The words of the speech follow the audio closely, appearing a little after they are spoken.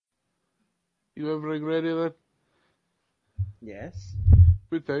You everything ready then? Yes.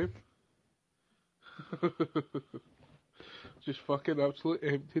 Good time. Just fucking absolutely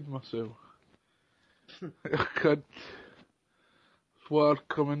emptied myself. I can't. Water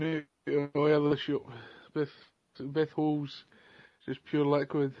coming out of the other shop. Both holes. Just pure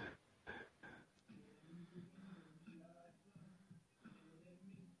liquid.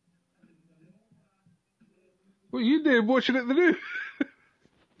 What are you doing watching it the new?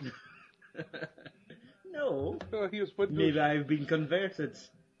 No. Oh, here's Windows. Maybe I've been converted.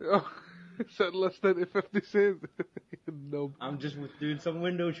 Oh, sitting listening to 50 Cent. No. I'm just doing some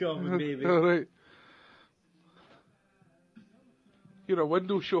window shopping, baby. Alright. You're a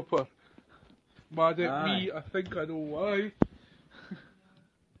window shopper. Mad at me, I think I know why.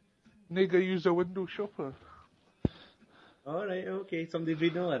 Nigga, use a window shopper. Alright, okay, somebody's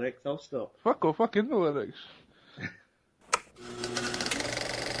reading the lyrics, I'll stop. Fuck off, fuck in the lyrics.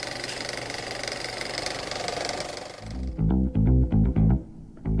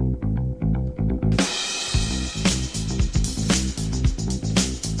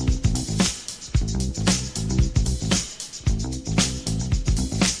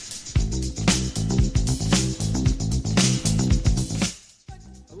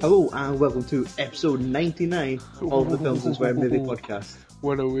 Hello and welcome to episode 99 of the Films and Swear Movie Podcast.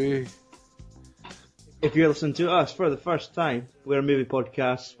 What a way. If you're listening to us for the first time, we're a movie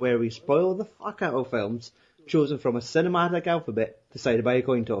podcast where we spoil the fuck out of films chosen from a cinematic alphabet decided by a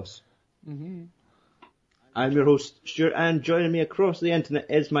coin toss. Mm-hmm. I'm your host Stuart, and joining me across the internet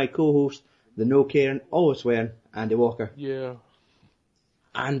is my co-host, the no caring, always swearing, Andy Walker. Yeah.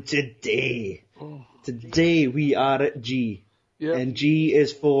 And today we are at G. Yep. And G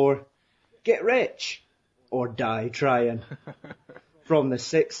is for Get Rich or Die Trying. From the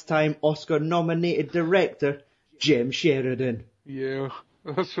 6-time Oscar-nominated director, Jim Sheridan. Yeah,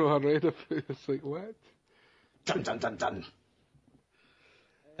 that's what I read about. It's like, what? Dun dun dun dun.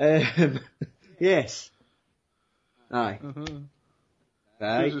 Yes. Aye.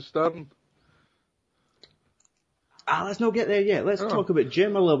 Aye. Who's it starting? Let's not get there yet. Let's talk about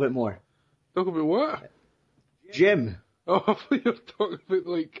Jim a little bit more. Talk about what? Jim. Oh, I thought you were talking about,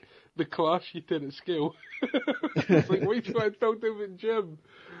 like, the class you did at school. It's like, why do I talk about Jim?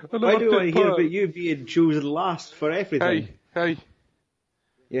 Why do I hear about you being chosen last for everything? Hey.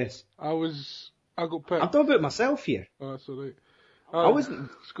 Yes. I got picked. I'm talking about myself here. Oh, that's alright. I wasn't...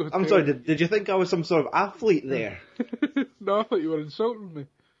 I'm sorry, did you think I was some sort of athlete there? No, I thought you were insulting me.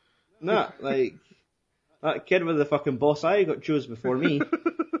 Nah, like... That kid with the fucking boss eye got chosen before me.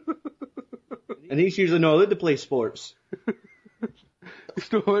 And he's usually not allowed to play sports.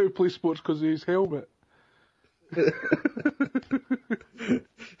 He's not allowed to play sports because of his helmet.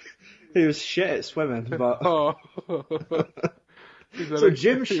 He was shit at swimming, but... Oh. So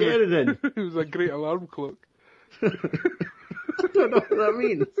Jim Sheridan... He was a great alarm clock. I don't know what that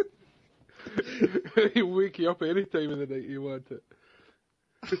means. He'll wake you up any time of the night you want it.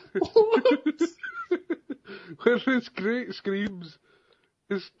 What? Where his great screams,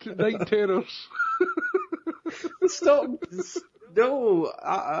 his night terrors. Stop. No,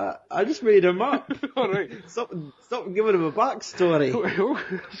 I just made him up. Alright. Stop giving him a backstory.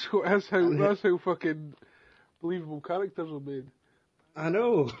 That's how fucking believable characters are made. I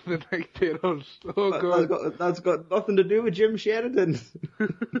know. The night terrors. Oh god. That's got nothing to do with Jim Sheridan.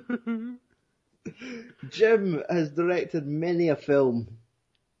 Jim has directed many a film,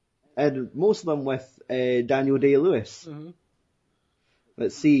 and most of them with Daniel Day-Lewis. Mm-hmm.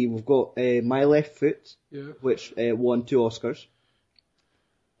 Let's see, we've got My Left Foot, which won 2 Oscars.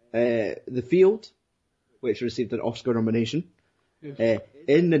 The Field, which received an Oscar nomination. Yes.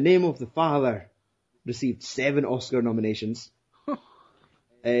 In the Name of the Father, received 7 Oscar nominations.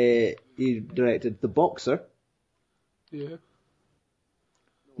 He directed The Boxer. Yeah.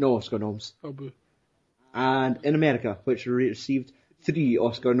 No Oscar noms. Oh, boo. And In America, which received 3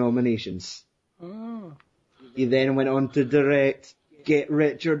 Oscar nominations. Ah. He then went on to direct Get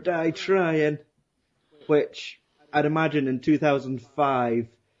Rich or Die Trying, which I'd imagine in 2005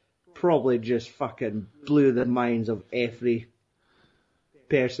 probably just fucking blew the minds of every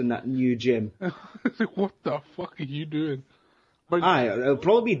person that knew Jim. What the fuck are you doing? It'll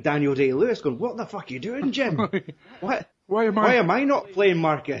probably be Daniel Day-Lewis going, what the fuck are you doing, Jim? What? Why am I not playing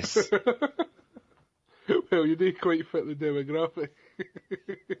Marcus? Well, you do quite fit the demographic.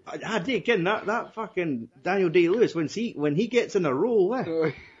 I dig in that fucking Daniel Day-Lewis, when he gets in a role,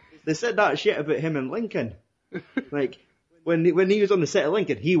 they said that shit about him in Lincoln. Like, when he was on the set of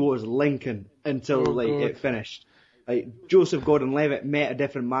Lincoln, he was Lincoln until it finished. Like, Joseph Gordon-Levitt met a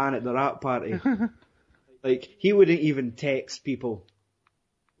different man at the rap party. Like, he wouldn't even text people.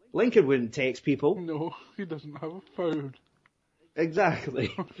 Lincoln wouldn't text people. No, he doesn't have a phone.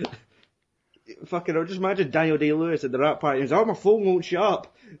 Exactly. Fucking, I just imagine Daniel Day-Lewis at the rap party. He's, oh, my phone won't shut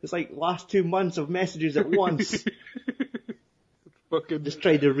up. It's like last 2 months of messages at once. Fucking. Just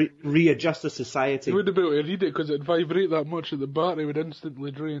trying to readjust the society. He wouldn't be able to read it because it'd vibrate that much that the battery would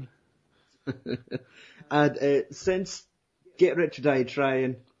instantly drain. And since Get Rich or Die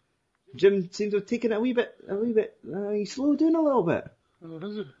Trying, Jim seems to have taken it a wee bit, he's slowed down a little bit. Oh,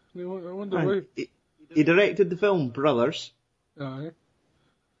 is it? I wonder why. He directed the film Brothers. Aye.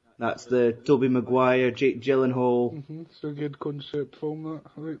 That's the Tobey Maguire, Jake Gyllenhaal. It's a good concept film, that.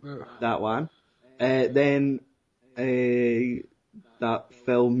 I like that. That one. Then that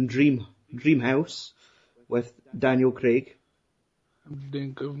film Dreamhouse with Daniel Craig. I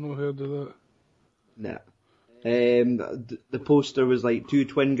think I've not heard of that. Nah. The poster was like two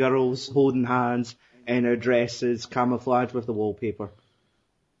twin girls holding hands in their dresses, camouflaged with the wallpaper.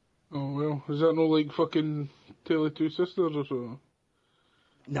 Oh well, is that not like fucking Tale of Two Sisters or something?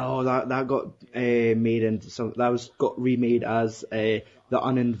 No, that got made into some. That was got remade as The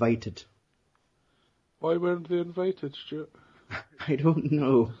Uninvited. Why weren't they invited, Stuart? I don't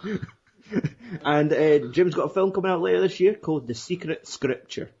know. And Jim's got a film coming out later this year called The Secret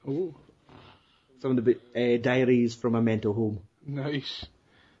Scripture. Oh. Some of the diaries from a mental home. Nice.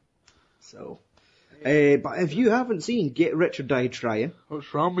 So, but if you haven't seen Get Rich or Die Trying,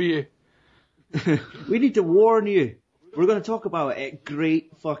 What's wrong with you? we need to warn you. We're going to talk about it at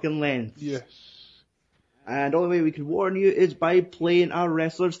great fucking length. Yes. And the only way we can warn you is by playing our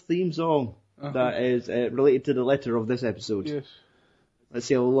wrestler's theme song that is related to the letter of this episode. Yes. Let's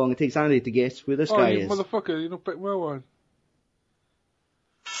see how long it takes Andy to guess who this guy you is. Motherfucker, you don't pick my one.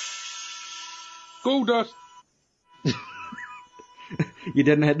 Goldust! You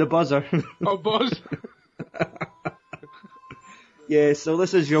didn't hit the buzzer. Oh, buzz! Yeah, so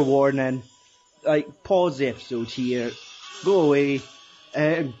this is your warning. Like, pause the episode here. Go away.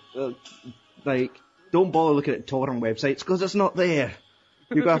 Like, don't bother looking at torrent websites, because it's not there.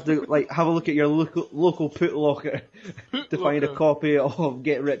 You're going to have to, like, have a look at your local Put Locker to find a copy of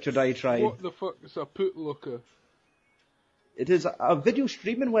Get Rich or Die Trying. What the fuck is a Put Locker? It is a video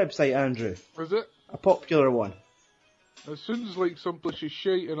streaming website, Andrew. Is it? A popular one. It sounds like someplace you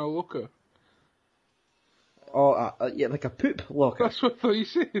shite in a locker. Oh, yeah, like a poop locker. That's what I thought you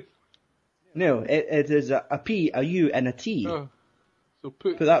said. No, it is a P, a U, and a T. Oh. So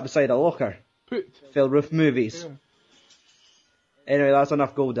put that beside a locker. Put. Filled with movies. Yeah. Anyway, that's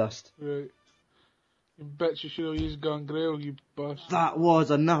enough gold dust. Right. You bet you should have used Gangrel, you bastard. That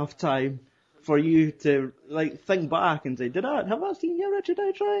was enough time for you to, like, think back and say, have I seen Get Rich or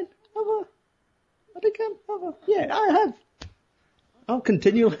Die Trying? Have I? I think have I? Yeah, I have. I'll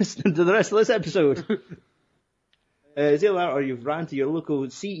continue listening to the rest of this episode. It's either that or you've ran to your local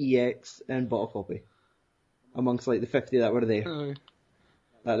CEX and bought a copy. Amongst, like, the 50 that were there. Aye.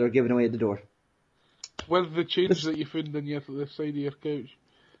 That they were giving away at the door. With the change that you found on the side of your couch.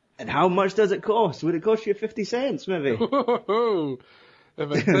 And how much does it cost? Would it cost you 50 cents, maybe? If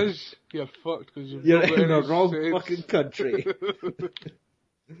it does, you're fucked because you're in the wrong fucking country.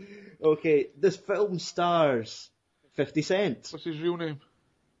 Okay, this film stars 50 Cent. What's his real name?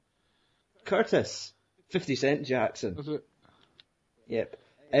 Curtis. 50 Cent Jackson. Is it? Yep.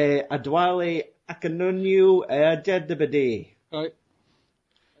 Adwale Akinonu Jedabade. Right.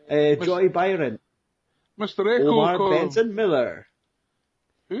 Joy Byron. Mr. Echo. Omar Benson Miller.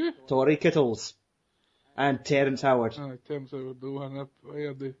 Who? Tory Kittles. And Terence Howard. Terence Howard, the one I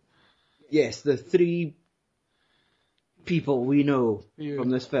heard the... Yes, the three people we know from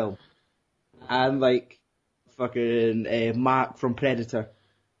this film. And, like, fucking Mark from Predator.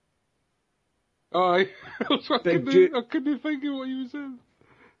 Aye. I couldn't think of what you said.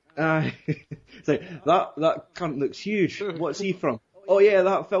 It's like, that cunt looks huge. What's he from? Oh yeah,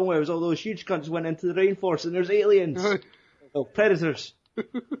 that film where it was all those huge cunts went into the rainforest and there's aliens. Oh, predators.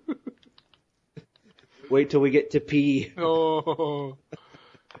 Wait till we get to pee. Oh.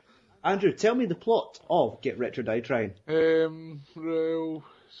 Andrew, tell me the plot of Get Rich or Die Trying. Well,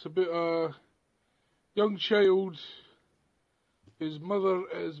 it's about a young child whose mother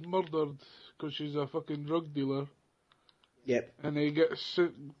is murdered because she's a fucking drug dealer. Yep. And he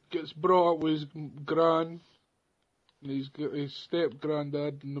gets brought up with his gran. And he's got his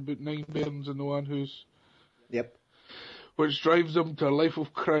step-granddad and about 9 bairns and the one who's... Yep. Which drives him to a life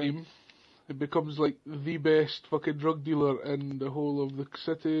of crime. He becomes like the best fucking drug dealer in the whole of the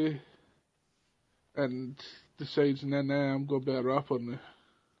city. And decides, nah, I'm going to be a rapper now.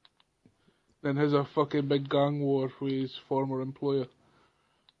 Then has a fucking big gang war with his former employer.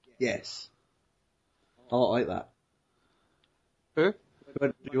 Yes. Oh, I like that. Eh?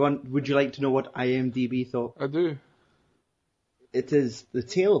 But would you like to know what IMDb thought? I do. It is the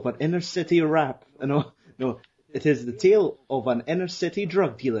tale of an inner city rap. No. It is the tale of an inner city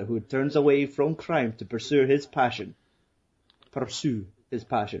drug dealer who turns away from crime to pursue his passion.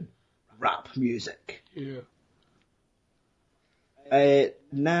 Rap music. Yeah.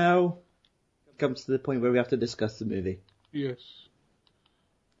 Now comes to the point where we have to discuss the movie. Yes.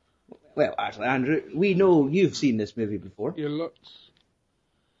 Well, actually, Andrew, we know you've seen this movie before. Yeah, lots.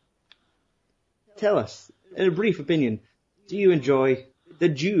 Tell us, in a brief opinion, did you enjoy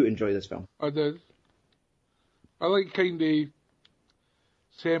this film? I did. I like kind of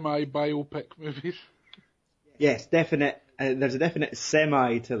semi-biopic movies. Yes, definite. There's a definite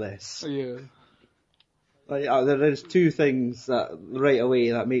semi to this. Yeah. Like, there's two things that right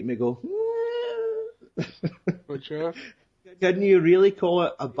away that make me go. Which are? Can you really call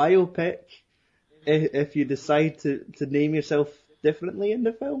it a biopic if you decide to name yourself differently in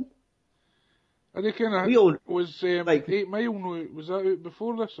the film? I reckon We all was 8 Mile, was that out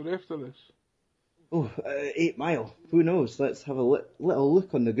before this or after this? 8 Mile. Who knows? Let's have a little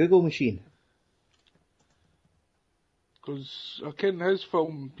look on the Google machine. Because I ken his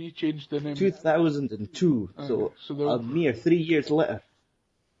film, he changed the name. 2002, so a mere 3 years later.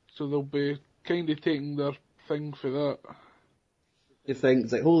 So they'll be kind of taking their thing for that. You think,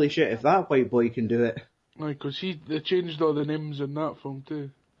 it's like, holy shit, if that white boy can do it. Aye, because they changed all the names in that film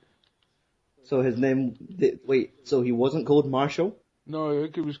too. So his name, so he wasn't called Marshall? No, I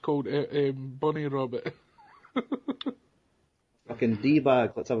think it was called Bunny Rabbit. Fucking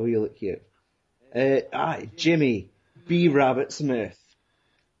D-bag, let's have a wee look here. Jimmy B. Rabbit Smith.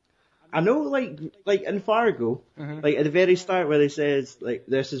 I know, like in Fargo, like at the very start where they says, like,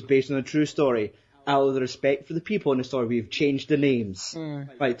 this is based on a true story, out of the respect for the people in the story, we've changed the names,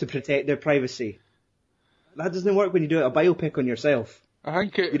 like, to protect their privacy. That doesn't work when you do a biopic on yourself. I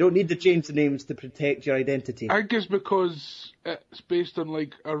think you don't need to change the names to protect your identity. I think it's because it's based on,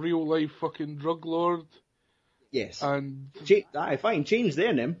 like, a real life fucking drug lord. Yes. And fine, change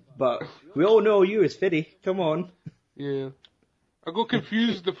their name, but we all know you as Fiddy. Come on. Yeah. I got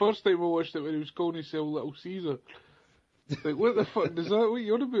confused the first time I watched it when he was calling himself Little Caesar. Like, what the fuck is that? What are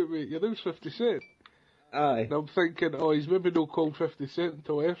you on about, mate? Your name's 50 Cent. Aye. And I'm thinking, he's maybe not called 50 Cent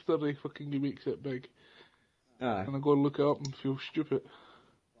until after he makes it big. Aye. And I go and look it up and feel stupid.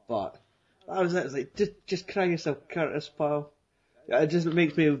 But that was it. It's like, just cry yourself, Curtis, pal. It just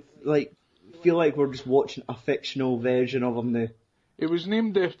makes me like feel like we're just watching a fictional version of him now. It was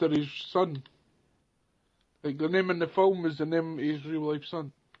named after his son. Like, the name in the film is the name of his real life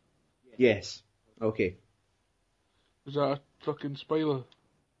son. Yes. Okay. Was that a fucking spoiler?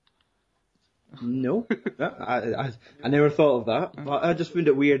 No. I never thought of that. But I just found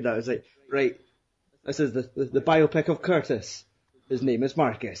it weird that it was like, right, this is the biopic of Curtis. His name is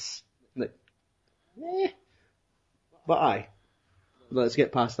Marcus. Like, But aye. Let's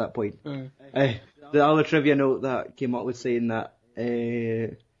get past that point. The other trivia note that came up was saying that,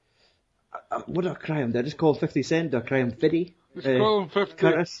 what do I cry him? Did I just call him 50 Cent? Do I cry him Fiddy? Just call him 50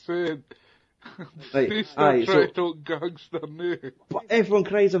 Curtis? Cent. Right, They start trying to talk gangster now. But everyone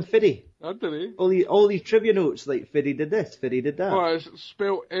cries him Fiddy. Anthony? All these trivia notes, like, Fiddy did this, Fiddy did that. What, it's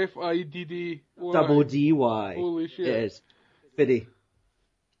spelled Fiddy? Double D-Y. Holy shit. It is. Fiddy.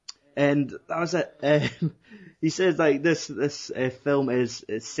 And that was it. He says, like, this film is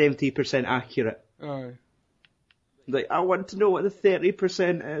 70% accurate. Aye. Like, I want to know what the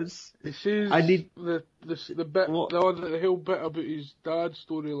 30% is. He says I need the bit, the whole bit about his dad's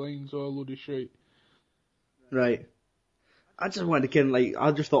storylines are a load of shit. Right. I just wanted to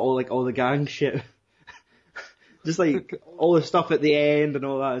I just thought all the gang shit. Just like all the stuff at the end and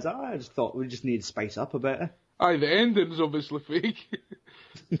all that. I just thought we just need to spice up a bit. Aye, the ending's obviously fake.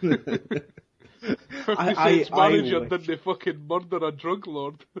 50 I Cent's manager didn't fucking murder a drug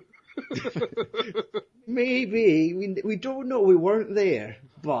lord. Maybe we don't know. We weren't there,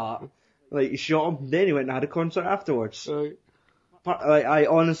 but like he shot him. Then he went and had a concert afterwards. Right. I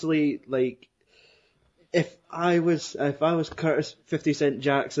honestly like if I was Curtis 50 Cent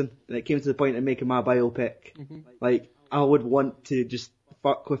Jackson and it came to the point of making my biopic, like I would want to just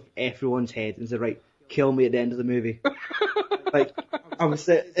fuck with everyone's head and say, right, kill me at the end of the movie. Like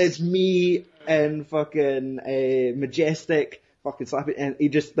it's me and fucking Majestic. Fucking slap it, and he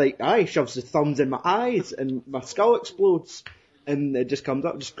just shoves his thumbs in my eyes, and my skull explodes, and it just comes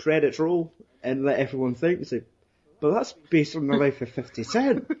up, just credits roll, and let everyone think. It's like, but that's based on the life of 50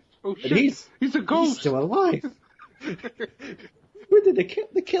 Cent. Oh shit! And he's a ghost. He's still alive. Where did they kill?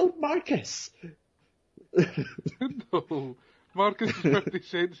 They killed Marcus. No, Marcus is 50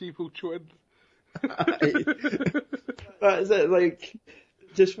 Cent's evil twin. That's it, like,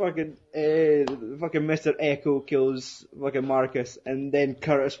 just fucking Mr. Echo kills fucking Marcus, and then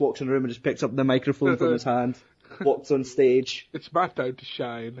Curtis walks in the room and just picks up the microphone from his hand, walks on stage. It's my time to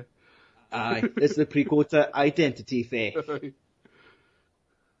shine. Aye, it's the prequel to Identity Theft.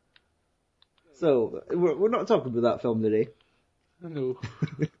 So, we're not talking about that film today. No.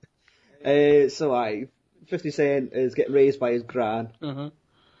 So 50 Cent is getting raised by his gran,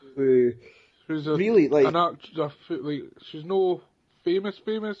 who Who's really, like... an actor, like, she's no famous,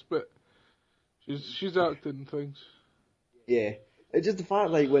 but she's acting things. Yeah. It's just the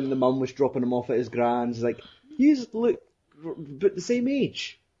fact, like, when the mum was dropping him off at his gran's, like, you just look but the same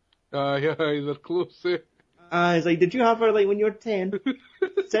age. Yeah, they're close, eh? It's like, did you have her, like, when you were 10?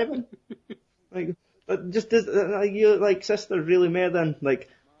 7? Like, just does, you look like sister really more than, like,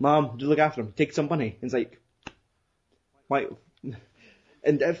 Mom, do look after him, take some money. It's like, why?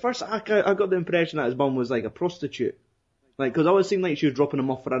 And at first, I got the impression that his mum was, like, a prostitute. Like, because I always seemed like she was dropping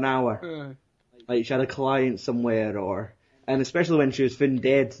him off for an hour. Like, she had a client somewhere, and especially when she was found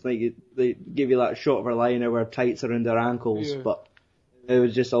dead, like, they give you that shot of her lying there with her tights around her ankles, but it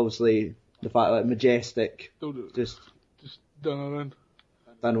was just obviously the fact that Majestic just done around.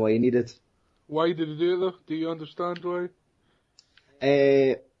 Done what he needed. Why did he do it though? Do you understand why?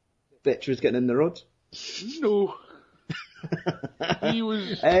 Bitch was getting in the road. No. She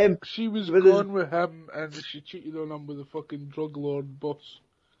was gone with him and she cheated on him with a fucking drug lord boss.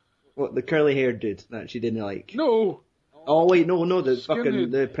 What, the curly haired dude that she didn't like? No! Oh wait, no, the Skinhead.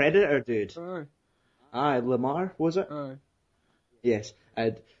 fucking, the Predator dude. Aye. Lamar, was it? Aye. Yes.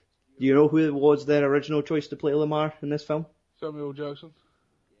 And do you know who was their original choice to play Lamar in this film? Samuel Jackson.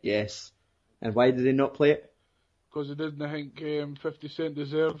 Yes. And why did they not play it? Because he didn't think 50 Cent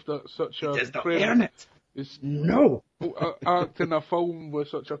deserved that such a... He does not earn it! No! Act in a film with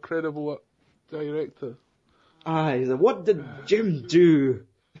such a credible director. Aye, what did Jim do?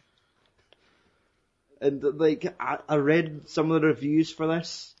 And, like, I read some of the reviews for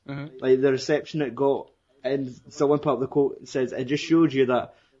this, like, the reception it got, and someone put up the quote that says, it just showed you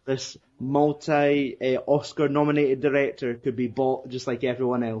that this multi-Oscar nominated director could be bought just like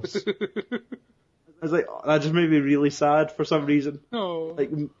everyone else. I was like, that just made me really sad for some reason. No.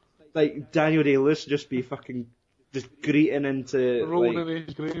 Like Daniel Day-Lewis just be fucking just greeting into... rolling in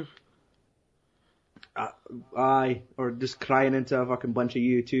his grave. Aye, or just crying into a fucking bunch of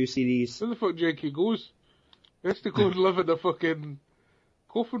U2 CDs. Where the fuck Jakey goes? He has to go and live in a fucking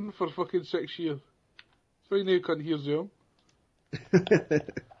coffin for fucking 6 years. That's why you can't hear them.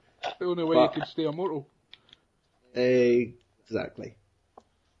 The only way you could stay immortal. Exactly.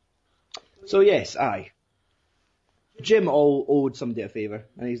 So yes, aye. Jim owed somebody a favour,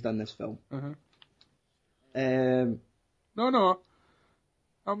 and he's done this film. No.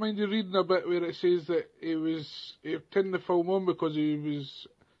 I mind you reading a bit where it says that he turned the film on because he was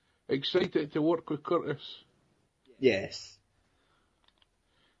excited to work with Curtis. Yes.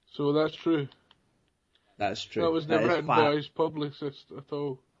 So that's true. That's true. That was never written by his publicist at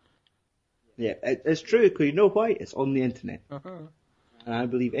all. Yeah, it's true, because you know why? It's on the internet. And I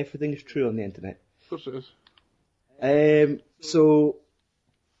believe everything is true on the internet. Of course it is. So,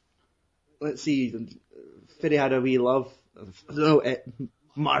 let's see. Fiddy had a wee love. No,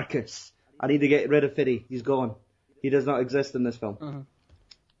 Marcus. I need to get rid of Fiddy. He's gone. He does not exist in this film.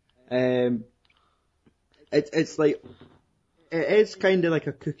 It's like, it is kind of like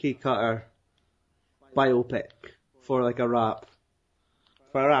a cookie cutter biopic for like a rapper,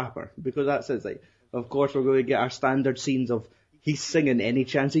 because that says like, of course we're going to get our standard scenes of he's singing any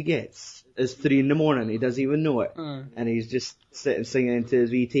chance he gets. It's 3 a.m, he doesn't even know it, and he's just sitting singing into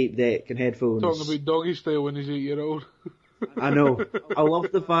his wee tape deck and headphones. Talking about doggy style when he's 8-year-old. I know. I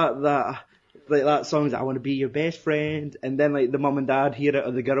love the fact that like that song's I want to be your best friend, and then like the mum and dad hear it,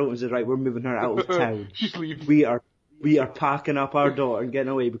 or the girl and says, right, we're moving her out of town. She's leaving. We are packing up our daughter and getting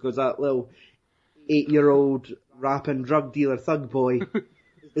away because that little 8-year-old rapping drug dealer thug boy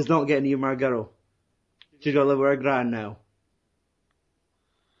is not getting you my girl. She's got to live with her gran now.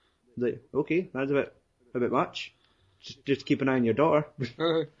 Like, okay, that's a bit much. Just keep an eye on your daughter.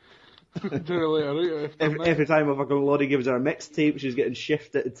 Every time a fucking lorry gives her a mixtape, she's getting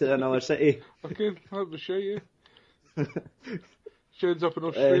shifted to another city. Okay, that'd be shy, yeah. She ends up in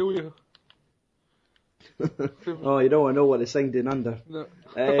Australia. Oh, you don't want to know what they sing down under. No.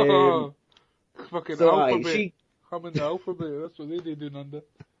 Fucking so alphabet. Humming the alphabet, that's what they do down under.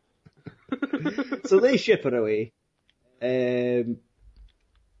 So they ship her away.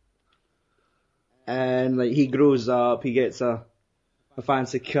 And like he grows up, he gets a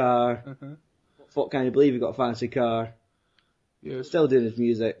fancy car. What can you believe he got a fancy car? Yes. Still doing his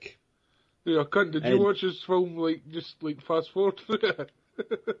music. Yeah, cunt, did you watch this film, just fast forward through it?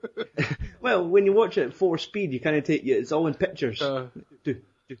 Well, when you watch it at 4 speed, you kind of it's all in pictures. Do.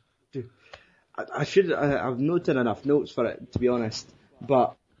 I've noted enough notes for it, to be honest,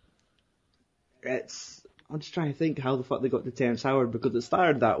 but I'm just trying to think how the fuck they got to Terrence Howard, because it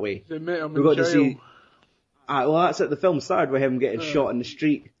started that way. They met him We got in to jail. see, well, that's it, the film started with him getting shot in the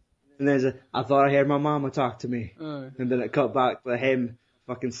street, and there's I thought I heard my mama talk to me, and then it cut back to him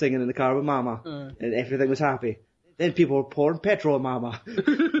fucking singing in the car with mama, and everything was happy. Then people were pouring petrol on mama.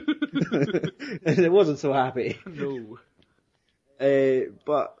 And it wasn't so happy. No.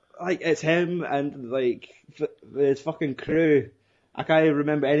 But, it's him and, his fucking crew. I can't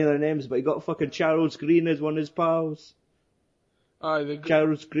remember any of their names, but he got fucking Charles Green as one of his pals. Aye,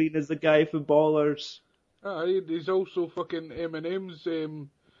 Charles Green is the guy for Ballers. Aye, he's also fucking Eminem's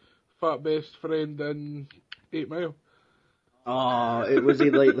fat best friend in 8 Mile. Oh, was he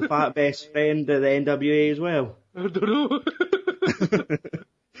the fat best friend of the NWA as well? I don't know.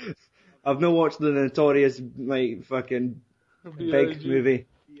 I've not watched the Notorious, fucking big movie,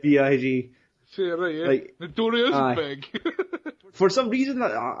 B.I.G. Say it right, eh? Notorious Big. For some reason,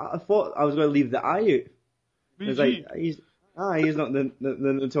 I thought I was going to leave the I out. BG. He's not the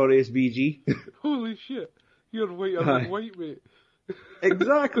Notorious B.G. Holy shit. You're whiter than white, mate.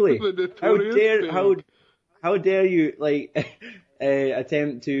 Exactly. How dare you,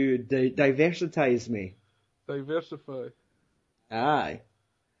 attempt to diversitize me? Diversify. Aye.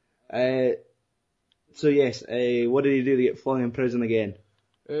 So yes, what did he do to get flung in prison again?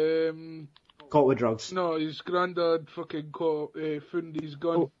 Caught with drugs. No, his granddad fucking found his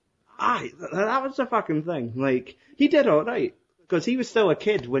gun. Oh, aye, that was the fucking thing. He did alright. Because he was still a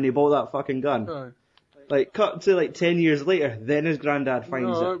kid when he bought that fucking gun. Aye. Cut to 10 years later, then his granddad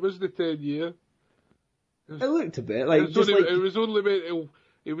finds it. No, it was the 10 year. It looked a bit it was only about,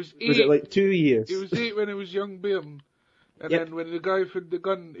 it was 8. Was it 2 years? It was 8 when it was young Bairn. And then when the guy found the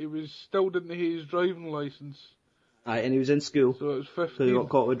gun, he still didn't have his driving licence. Aye, and he was in school. So it was 15. So he got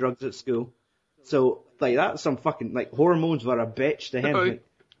caught with drugs at school. So, that's some fucking, hormones were a bitch to him. Aye.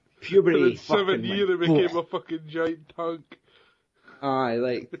 Puberty. And in 7 years he became a fucking giant tank.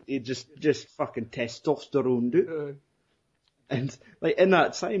 Aye, he just fucking testosterone, dude. Aye. And, in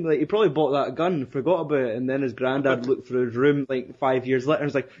that time, he probably bought that gun and forgot about it, and then his granddad looked through his room, 5 years later, and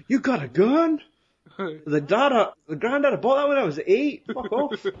was like, "You got a gun?" The granddad bought that when I was 8. Fuck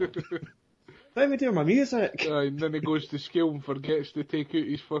off. Let me do my music. Aye, and then he goes to school and forgets to take out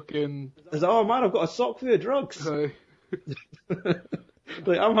his fucking... He's like, "Oh man, I've got a sock full of drugs." Aye.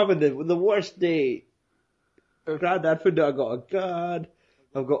 I'm having the worst day. Granddad found out I got a gun.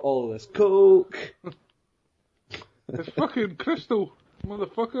 I've got all of this coke. It's fucking crystal,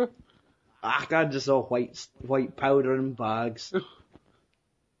 motherfucker. Dad just saw white powder in bags.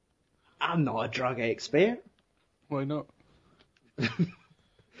 I'm not a drug expert. Why not?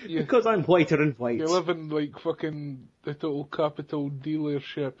 Because I'm whiter than white. You live in fucking the total capital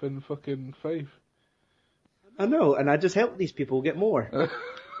dealership in fucking Fife. I know, and I just help these people get more.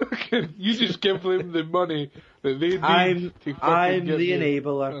 You just give them the money that they need to fucking I'm get the more.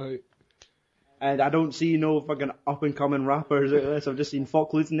 enabler. Right. And I don't see no fucking up and coming rappers out of this. I've just seen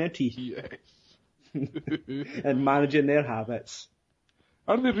folk losing their teeth. Yes. And managing their habits.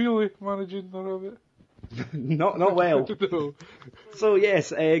 Are they really managing their habit? Not well. No. So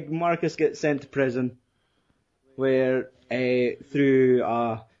yes, Marcus gets sent to prison, where through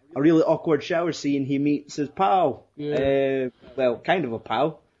a really awkward shower scene he meets his pal. Yeah. Well, kind of a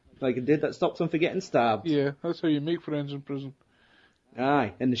pal, a dude that stops him from getting stabbed. Yeah, that's how you make friends in prison.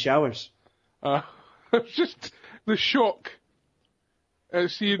 Aye, in the showers. It's just the shock at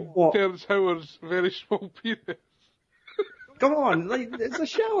seeing Terrence Howard's very small penis. Come on, it's a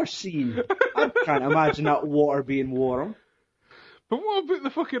shower scene. I can't imagine that water being warm. But what about the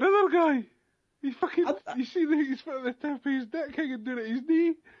fucking other guy? You see that he's putting the tip of his dick hanging down at his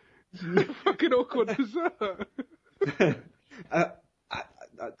knee? How fucking awkward is that?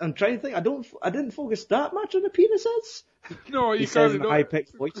 I'm trying to think. I didn't focus that much on the penises. No, you he can't. says in a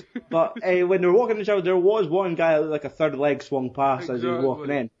high-pitched voice. But when they were walking in the shower, there was one guy a third leg swung past as he was walking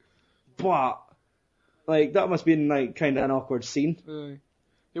in. But that must have been kind of an awkward scene. Aye.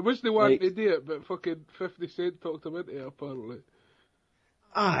 He was the one to do it, but fucking 50 Cent talked him into it apparently.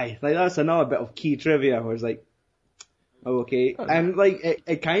 Aye, that's another bit of key trivia where it's oh, okay. And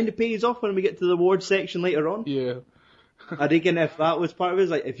it kind of pays off when we get to the award section later on. Yeah. I reckon if that was part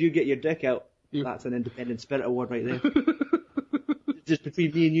of it, if you get your dick out, that's an independent spirit award right there. Just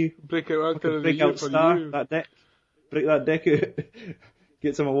between me and you. Break out actor of the break year out for star, you. that dick. Break that dick out.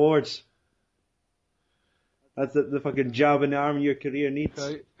 Get some awards. That's the fucking job in the army your career needs.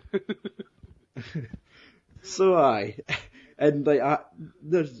 Right. So and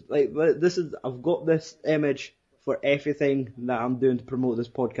there's like I've got this image for everything that I'm doing to promote this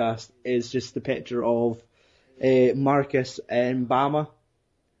podcast. Is just the picture of Marcus and Bama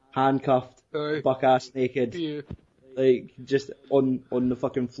handcuffed, buck ass naked, like just on the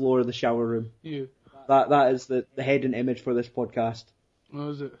fucking floor of the shower room. Yeah. That is the heading image for this podcast. What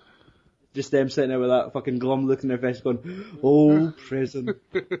is it? Just them sitting there with that fucking glum look in their face going, oh, prison.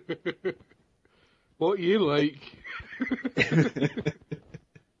 What you like?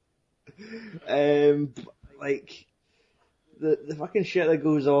 Like, the fucking shit that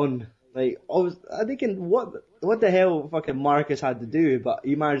goes on, like, I'm thinking, what the hell fucking Marcus had to do, but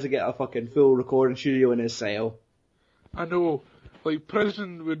he managed to get a fucking full recording studio in his cell. I know, like,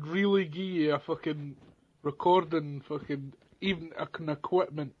 prison would really give you a fucking recording, fucking, even an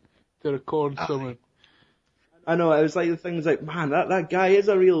equipment to record someone. I know, it was like the things like, man, that guy is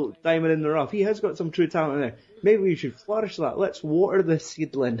a real diamond in the rough. He has got some true talent in there. Maybe we should flourish that. Let's water the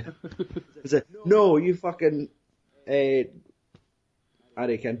seedling. Is it? No, you fucking, I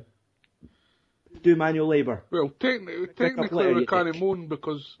reckon, do manual labour. Well, technically we can't moan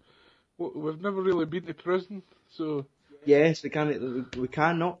because we've never really been to prison, so... Yes, we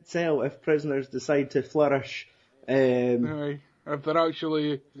cannot tell if prisoners decide to flourish. Aye. If they're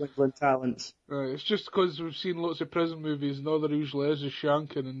actually... Wiggling talents. It's just because we've seen lots of prison movies and all there usually is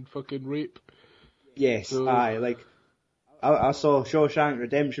shanking and fucking rape. Yes, so... aye, like, I saw Shawshank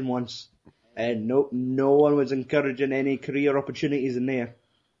Redemption once, and no one was encouraging any career opportunities in there.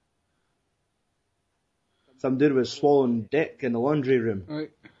 Some dude was swallowing dick in the laundry room. Right.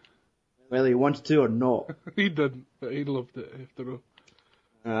 Whether he wanted to or not. He didn't, but he loved it after all.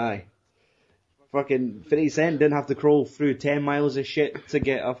 Aye. Fucking 50 Cent didn't have to crawl through 10 miles of shit to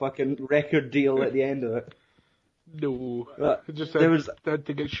get a fucking record deal at the end of it. No. But just had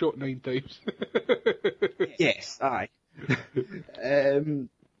to get shot 9 times. Yes, aye.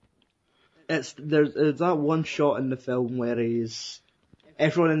 There's that one shot in the film where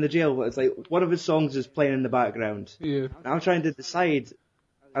everyone in the jail, it's like one of his songs is playing in the background. Yeah. And I'm trying to decide,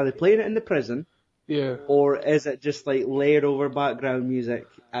 are they playing it in the prison? Yeah. Or is it just like layered over background music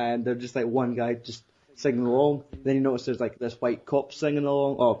and they're just like one guy just singing along? Then you notice there's like this white cop singing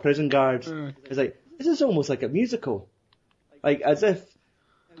along, or prison guards. It's like, this is almost like a musical. Like as if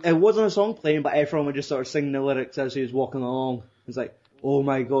it wasn't a song playing, but everyone would just sort of sing the lyrics as he was walking along. It's like, oh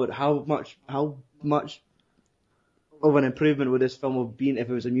my god, how much of an improvement would this film have been if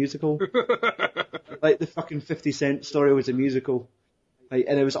it was a musical? Like the fucking 50 Cent story was a musical. Like,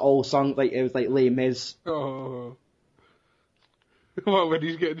 and it was all sung, like, it was like Les Mis. Oh. What, when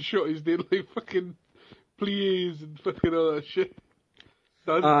he's getting shot, he's doing like fucking pliés and fucking all that shit.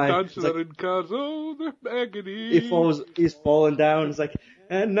 Dancing around like, cars, oh, the agony. He's falling down, it's like,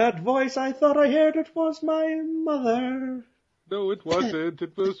 and that voice, I thought I heard it was my mother. No, it wasn't,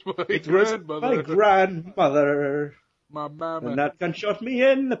 it was my grandmother. My grandmother. My mama. And that gun shot me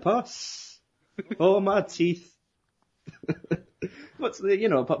in the pus. Oh, my teeth. What's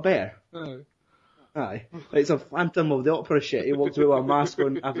the, but bear? Aye. It's a Phantom of the Opera shit. He walks away with a mask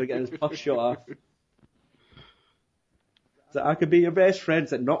on after getting his pus shot off. So I could be your best friend.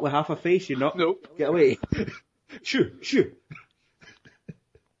 It's like, not with half a face, you not. Nope. Get away. Shoo.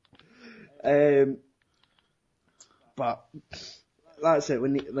 But that's it.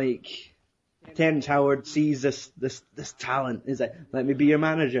 When Terrence Howard sees this talent, he's like, let me be your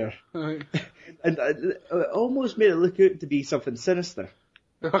manager. Right. And it almost made it look out to be something sinister.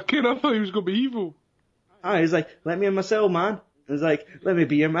 I thought he was going to be evil. He's like, let me in my cell, man. He's like, let me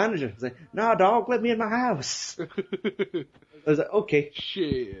be your manager. He's like, nah, dog, let me in my house. I was like, okay.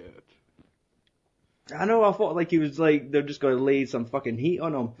 Shit. I know, I thought like he was like, they're just going to lay some fucking heat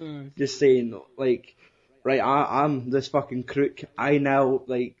on him. Just saying, like, right, I'm this fucking crook. I'm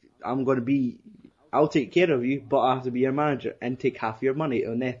going to be, I'll take care of you, but I have to be your manager and take half your money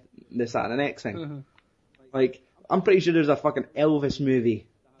on this, that, and the next thing. Like, I'm pretty sure there's a fucking Elvis movie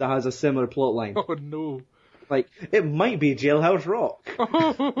that has a similar plot line. Oh no. Like, it might be Jailhouse Rock.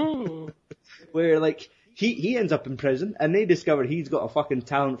 Where, like, he ends up in prison and they discover he's got a fucking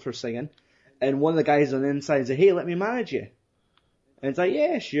talent for singing. And one of the guys on the inside says, hey, let me manage you. And it's like,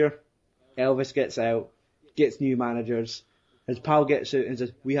 yeah, sure. Elvis gets out, gets new managers. His pal gets out and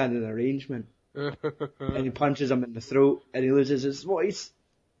says, we had an arrangement. And he punches him in the throat and he loses his voice.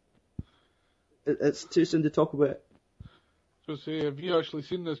 It's too soon to talk about it. So say, have you actually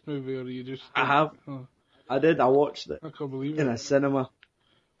seen this movie or are you just... I have. Oh. I did, I watched it. I can't believe it. In a cinema.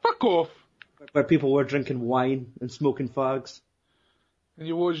 Fuck off! Where people were drinking wine and smoking fags. And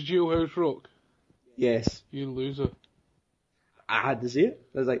you watched Jailhouse Rock? Yes. You loser. I had to see it.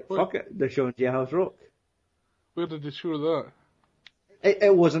 I was like, fuck it, they're showing Jailhouse Rock. Where did they show that?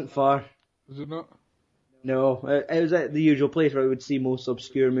 It wasn't far. Is it not? No, it was at the usual place where we would see most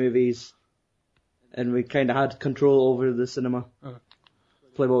obscure movies, and we kind of had control over the cinema.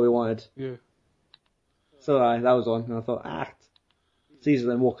 Play what we wanted. Yeah. So that was on, and I thought, it's easier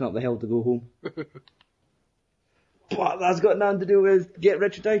than walking up the hill to go home. But that's got nothing to do with Get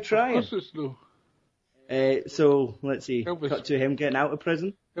Rich or Die Trying. Of course it's no. So, let's see, Elvis. cut to him getting out of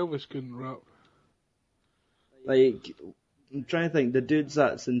prison. Elvis couldn't rap. Like, I'm trying to think, the dudes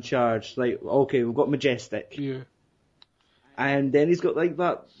that's in charge, like, okay, we've got Majestic. Yeah. And then he's got like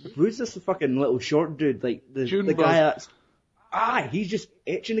that, who's this fucking little short dude, like the guy that's, he's just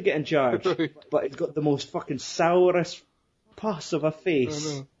itching to get in charge. Right. But he's got the most fucking sourest pus of a face.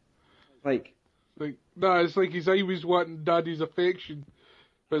 I know. Like, it's like he's always wanting daddy's affection.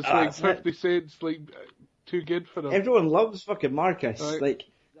 But it's like 50 cents, like, too good for him. everyone loves fucking Marcus. Right. Like,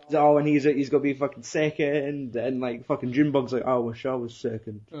 and he's got to be fucking second, and like fucking Junebug's like, I wish I was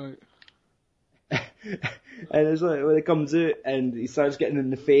second. Right. And it's like, when it comes out, and he starts getting in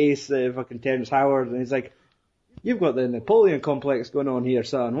the face, fucking Terrence Howard, and he's like, you've got the Napoleon complex going on here,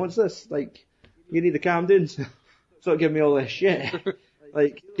 son. What's this? Like, you need to calm down. Stop giving me all this shit.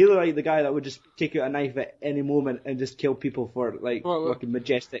 Like, he looked like the guy that would just take out a knife at any moment and just kill people for, like, fucking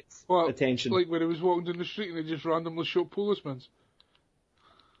Majestic attention. Like when he was walking down the street and he just randomly shot policemen.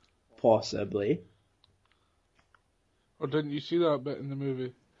 Possibly. Or didn't you see that bit in the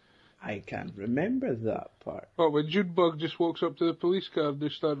movie? I can't remember that part. Oh, when Junebug just walks up to the police car and they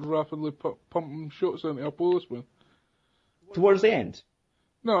start rapidly pumping shots into a policeman. Towards the end?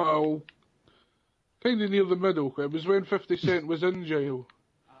 No, kind of near the middle. It was when 50 Cent was in jail.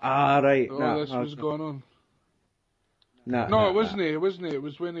 Right. All this was going on. No, it wasn't. It wasn't. It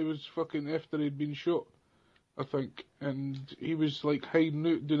was when he was fucking after he'd been shot, I think, and he was like hiding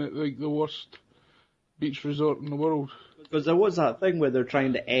out doing it like the worst beach resort in the world. Because there was that thing where they're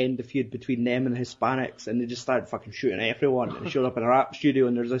trying to end the feud between them and the Hispanics, and they just started fucking shooting at everyone. And they showed up in a rap studio,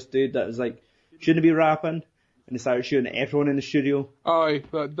 and there's this dude that was like, shouldn't be rapping, and they started shooting at everyone in the studio. Aye,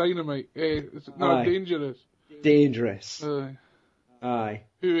 that Dynamite. It's not Dangerous. Dangerous. Aye.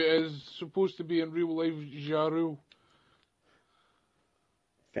 Who is supposed to be in real life Ja Rule.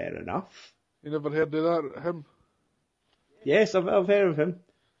 Fair enough. You never heard of that, him? Yes, I've heard of him.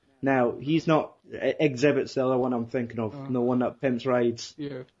 Now, he's not Exhibit's the other one I'm thinking of, the one that pimps rides.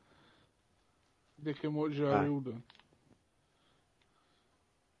 Yeah. They can watch Ja Rule then.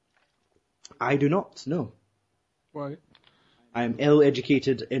 I do not, no. Why? I am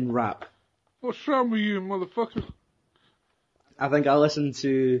ill-educated in rap. What's wrong with you, motherfucker? I think I listened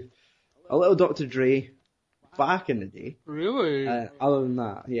to a little Dr. Dre back in the day. Really? Other than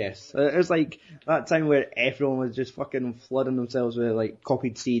that, yes. It was like that time where everyone was just fucking flooding themselves with like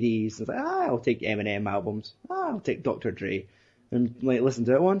copied CDs. It's like, I'll take Eminem albums. I'll take Dr. Dre. And like listen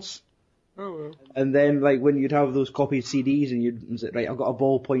to it once. Oh well. And then like when you'd have those copied CDs and you'd say, right, I've got a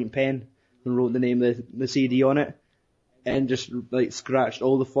ballpoint pen and wrote the name of the CD on it and just like scratched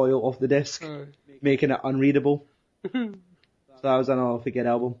all the foil off the disc, making it unreadable. So that was another good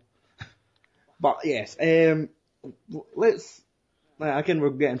album. But yes, let's. Again,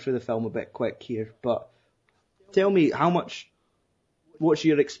 we're getting through the film a bit quick here, but tell me what's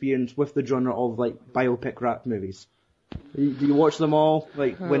your experience with the genre of like biopic rap movies? Do you watch them all?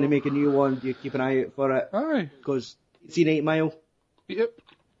 Like when they make a new one, do you keep an eye out for it? Aye. Because seen 8 Mile? Yep.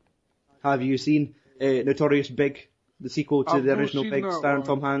 Have you seen Notorious Big, the sequel to the original Big, starring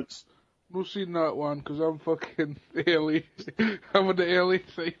Tom Hanks? No seen that one because I'm fucking early. I'm on the early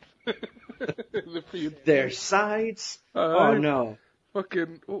side. The feed. Their sides? Oh no.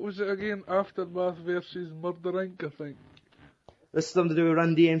 Fucking, what was it again? Aftermath versus Murder Inc., I think. This is something to do with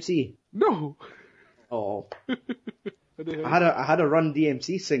Run DMC? No! Oh. I had a Run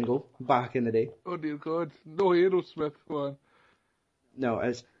DMC single back in the day. Oh dear God. No Aerosmith one. No,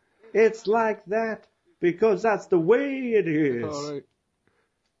 it's like that because that's the way it is. Alright.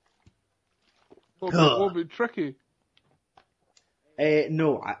 What about Tricky?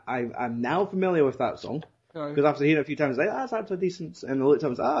 No, I'm now familiar with that song. Because after hearing it a few times, that's actually decent. And I looked up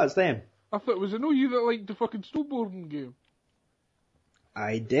and said, it's them. I thought, was it no you that liked the fucking snowboarding game?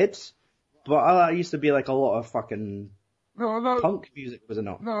 I did. But that used to be like a lot of fucking punk music, was it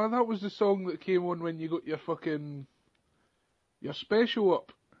not? No, that was the song that came on when you got your fucking, your special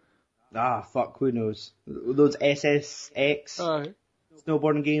up. Fuck, who knows? Those SSX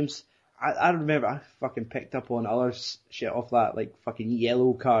snowboarding games. I remember I fucking picked up on other shit off that, like fucking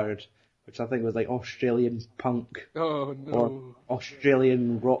Yellow Card, which I think was like Australian punk. Oh no. Or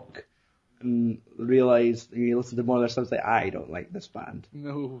Australian rock. and realise you listen to more of their stuff, it's like, I don't like this band.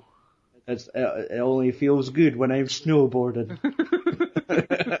 No. It only feels good when I'm snowboarding.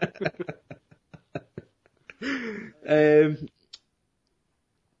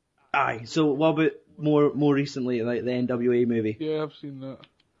 So what about more recently, like the NWA movie? Yeah, I've seen that.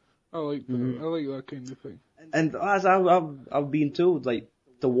 I like that. I like that kind of thing. And as I've been told, like,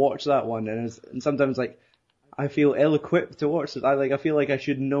 to watch that one, and sometimes, like, I feel ill-equipped to watch it. I feel like I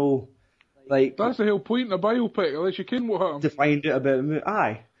should know, like... That's the whole point in a biopic, unless you can what happened. To find out about it.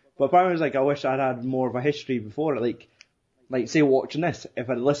 Aye. But apparently, like, I wish I'd had more of a history before it. Like, say, watching this, if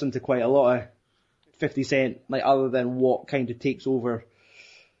I'd listened to quite a lot of 50 Cent, like, other than what kind of takes over,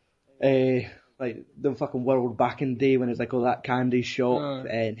 like, the fucking world back in the day when it's like, oh, that candy shop,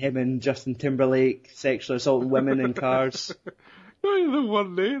 and him and Justin Timberlake sexually assaulting women in cars. No, they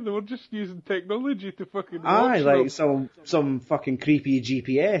weren't there. They were just using technology to fucking Aye, watch like some fucking creepy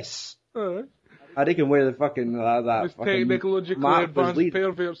GPS. them. They can wear the fucking, that Most fucking technologically map advanced lead.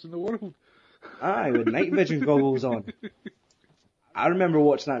 perverts in the world. Aye, with night vision goggles on. I remember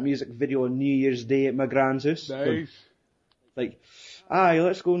watching that music video on New Year's Day at my grand's house. Nice. Like, aye,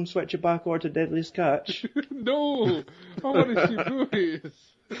 let's go and switch it back over to Deadliest Catch. No! I want to see movies.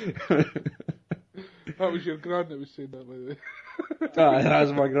 That was your gran that was saying that, by the way. Aye,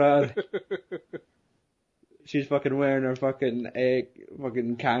 that's my gran. She's fucking wearing her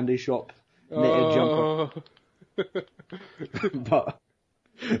fucking candy shop knitted jumper. But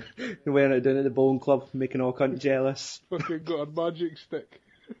wearing it down at the bowling club, making all cunt jealous. Fucking got a magic stick.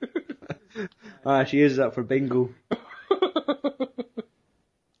 She uses that for bingo.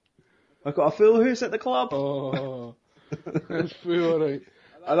 I've got a full house at the club. Oh, that's full, alright.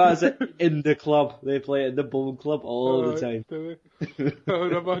 And that's it, in the club. They play it in the bowling club all the time. I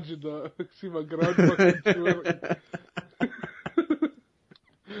would imagine that. I see my gran fucking swear.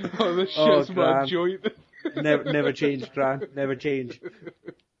 Oh, this shit's my joint. Never change, Gran. Never change.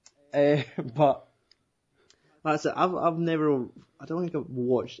 But that's it. I don't think I've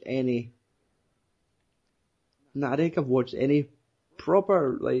watched any. I think I've watched any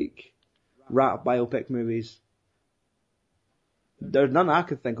proper, like, rap biopic movies. There's none I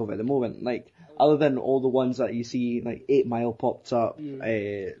could think of at the moment. Like, other than all the ones that you see, like 8 Mile popped up,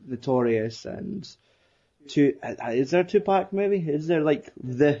 Notorious, and is there a Tupac movie? Is there, like,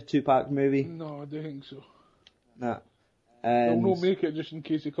 the Tupac movie? No, I don't think so. Nah. They'll not make it just in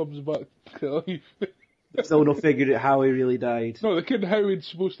case he comes back to life. Still not figured out how he really died. No, they couldn't how he's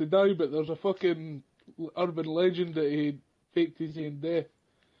supposed to die, but there's a fucking urban legend that he faked his own death.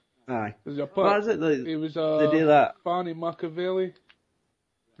 Aye. There's a What is it? It was they do that. Fanny Machiavelli,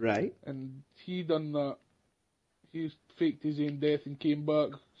 Right. and he done that. He faked his own death and came back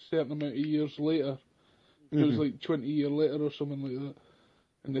a certain amount of years later. It was like 20 years later or something like that.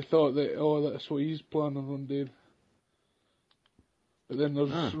 And they thought that, that's what he's planning on doing. But then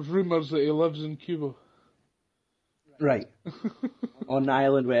there's rumours that he lives in Cuba. Right. On the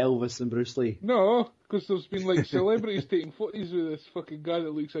island with Elvis and Bruce Lee. No, because there's been like celebrities taking photos with this fucking guy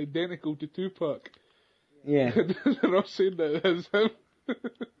that looks identical to Tupac. Yeah. And they're all saying that it's him.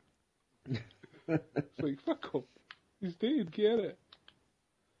 It's like, fuck him. He's dead, get it.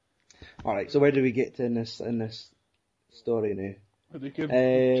 Alright, so where do we get to in this story now? They can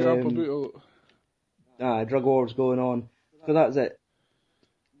jump about a lot. Drug wars going on. So that's it.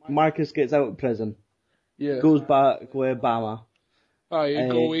 Marcus gets out of prison. Yeah. Goes back with Obama.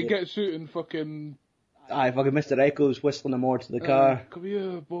 He gets out and fucking... fucking Mr. Echo's whistling him more to the car. Come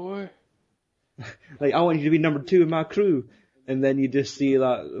here, boy. Like, I want you to be number 2 in my crew. And then you just see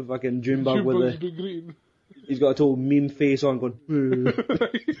that fucking Junebug with the green. He's got a total meme face on going,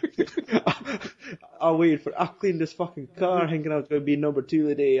 I cleaned this fucking car thinking I was going to be number 2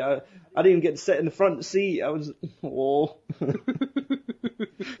 today. I didn't even get to sit in the front seat. I was,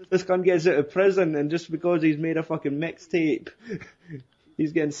 This cunt gets out of prison and just because he's made a fucking mixtape,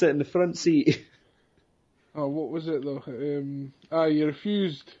 he's getting to sit in the front seat. Oh, what was it though? He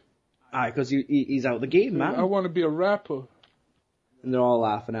refused. Because he's out of the game, man. I want to be a rapper. And they're all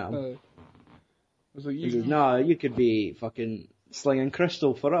laughing at him. I was like, he says, no, you could be fucking slinging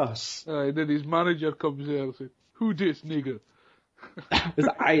crystal for us. And then his manager comes there and says, who this nigga?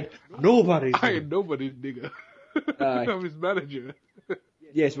 Nobody's I ain't nobody's nigga. I'm his manager.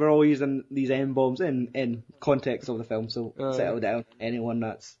 Yes, we're all using these M-bombs in context of the film, so settle down. Anyone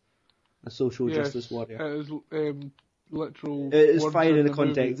that's a social justice warrior. It is literal. It is fine in the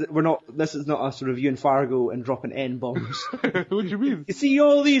context. This is not us reviewing Fargo and dropping N-bombs. What do you mean? You see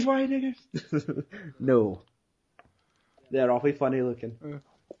all these white niggas? No. They're awfully funny looking.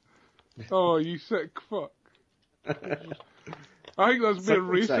 Oh, you sick fuck. I think that's more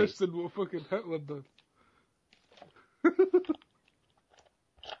racist Circumcised. than what fucking Hitler did.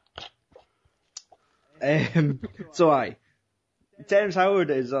 So Terrence Howard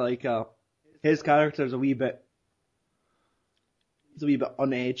is like his character's a wee bit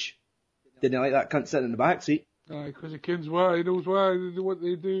on edge. Didn't like that cunt sitting in the back seat. Aye, because he kens why, he knows why they do what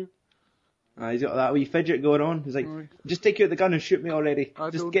they do. He's got that wee fidget going on. He's like, Aye. just take out the gun and shoot me already.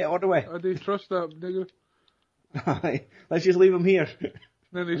 Just get out of the way. I don't trust that nigga. Aye, let's just leave him here.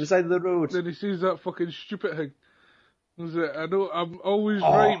 Then On the side of the road. Then he sees that fucking stupid thing. He's like, I know I'm always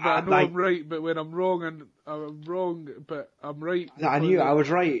right, but I know I'm right, but when I'm wrong, and I'm wrong, but I'm right. I knew I was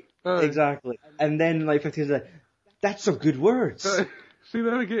right. Aye. Exactly. And then like 50's like, that's some good words. See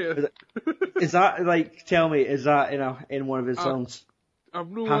that again? Is that like, tell me, is that in one of his songs?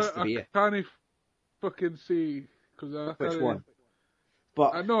 I'm no, Has to be I it. can't fucking say, because I Which can't- one?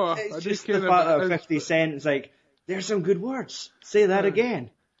 But I know, it's I just just the can't fact that remember 50 Cent is like, there's some good words. Say that again.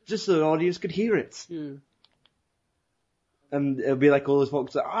 Just so the audience could hear it. Yeah. And it'll be like all those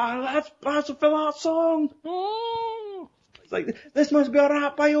folks that, that's for that song. Oh, It's like, this must be a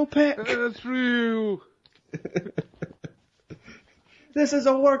rap biopic. that's real. This is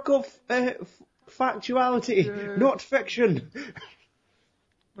a work of factuality, not fiction.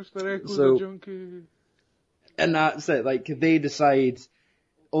 Mr. Echo So- the junkie. And that's it. Like, they decide,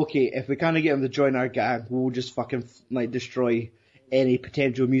 okay, if we can't get him to join our gang, we'll just fucking, like, destroy any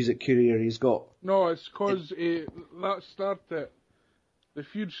potential music career he's got. No, it's because that started. The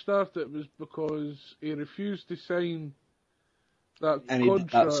feud started was because he refused to sign that And he did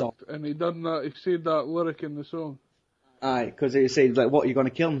that contract, song. and he done that. He said that lyric in the song. Aye, because he said, like, what, are you going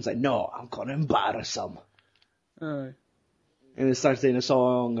to kill him? He's like, no, I'm going to embarrass him. Aye. And they start saying a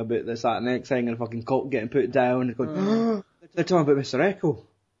song about this, that, and the next thing, and a fucking cult getting put down, and going, they're talking about Mr. Echo.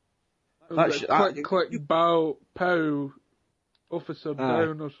 It was That's- like click, click, bow, pow, officer Aye.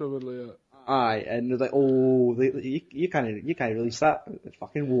 down or something like that. Aye, and they're like, oh, you can't release that.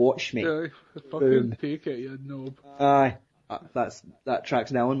 Fucking watch me. Yeah, fucking take it, you knob. Aye, that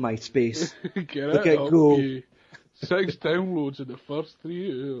track's now on MySpace. Get Look it at up, go. you. 6 downloads in the first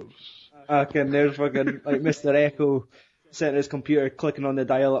 3 hours. Okay, and there's fucking like Mr. Echo sitting at his computer, clicking on the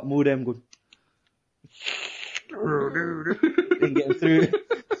dial-up modem, going, and getting through.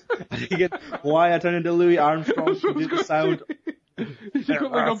 And again, why I turn into Louis Armstrong to do the sound. He's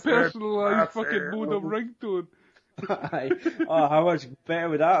got like a personalised fucking modem ringtone. Aye. Oh, how much better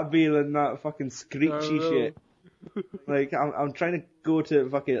would that be than that fucking screechy I know. shit? Like, I'm trying to go to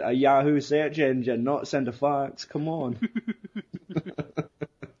fucking a Yahoo search engine, not send a fax. Come on.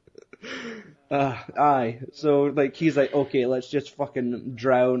 Aye. So, like, he's like, okay, let's just fucking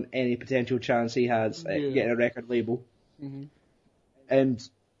drown any potential chance he has at Yeah. getting a record label. Mhm. And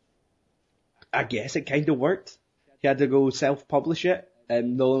I guess it kind of worked. He had to go self-publish it,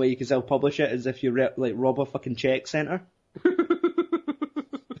 and the only way you can self-publish it is if you rob a fucking check center.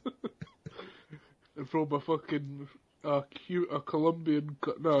 From a fucking a Colombian.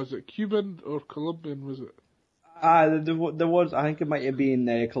 No, is it Cuban or Colombian? Was it? There was, I think it might have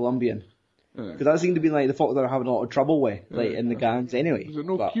been Colombian. Yeah. Because that seemed to be like the folk they were having a lot of trouble with, like in the gangs anyway. Was it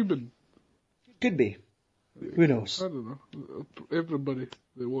no But Cuban? could be. Who knows? I don't know. Everybody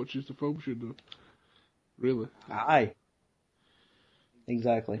that watches the film should know. Really. Aye.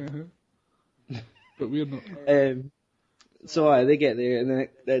 Exactly. But we're not. So they get there and then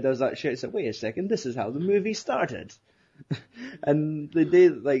it does that shit. It's like, wait a second, this is how the movie started. And they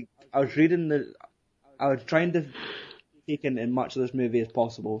did, like, I was trying to take in as much of this movie as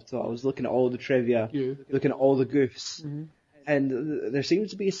possible. So I was looking at all the trivia, Yeah. looking at all the goofs. And there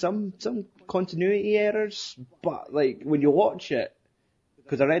seems to be some continuity errors, but like when you watch it,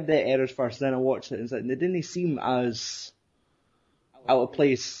 because I read the errors first, then I watched it, and it's like, they didn't seem as out of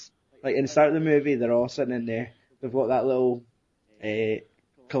place. Like in the start of the movie, they're all sitting in there. They've got that little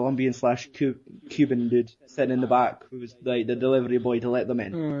Colombian / Cuban dude sitting in the back, who was like the delivery boy to let them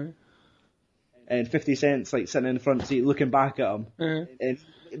in. Aye. And 50 Cent's like sitting in the front seat, looking back at him. Aye. And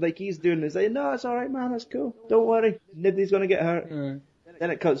like he's doing this, like, no, it's alright, man, it's cool. Don't worry, nobody's gonna get hurt. Aye.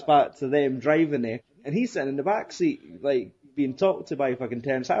 Then it cuts back to them driving there, and he's sitting in the back seat, like being talked to by fucking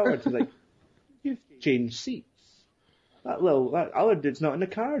Terrence Howard. He's like, "You've changed seats. That other dude's not in the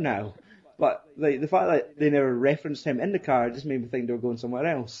car now." But like the fact that they never referenced him in the car just made me think they were going somewhere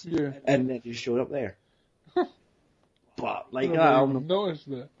else. Yeah. And then he showed up there. But like, I I never don't even know. noticed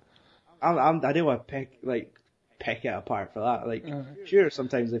that. I don't want to pick it apart for that. Like, sure,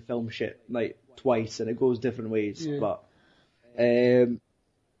 sometimes they film shit like twice and it goes different ways, Yeah. but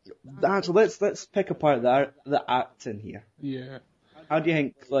so let's pick apart the acting here. Yeah. How do you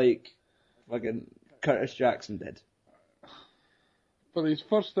think like fucking Curtis Jackson did? For his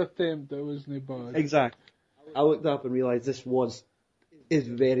first attempt, it wasn't bad. Exactly. I looked up and realised this was his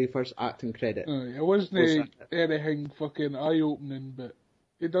very first acting credit. It wasn't anything fucking eye-opening, but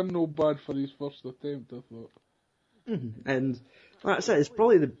he done no bad for his first attempt, I thought. Mm-hmm. And that's it. It's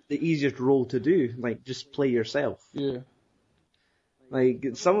probably the easiest role to do. Like, just play yourself. Yeah. Like,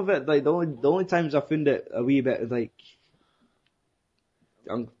 some of it, like, the only times I found it a wee bit, like,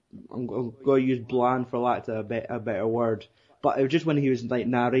 I'm going to use bland for lack of a better word, but it was just when he was, like,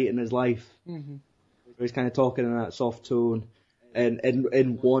 narrating his life. Mm-hmm. He was kind of talking in that soft tone, and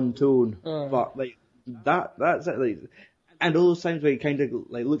in one tone. But, like, that's it. Like, and all those times where he kind of,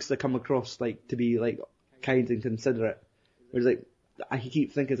 like, looks to come across, like, to be, like, kind and considerate. Whereas, like, I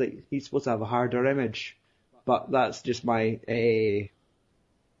keep thinking, like, he's supposed to have a harder image. But that's just my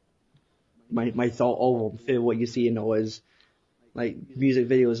thought of him, for what you see in all his, like, music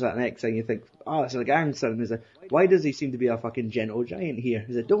videos, that next thing, you think, oh, it's a gangster, and he's like, why does he seem to be a fucking gentle giant here?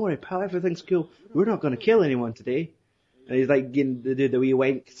 He's like, don't worry, pal, everything's cool, we're not gonna kill anyone today. And he's like, getting the dude the wee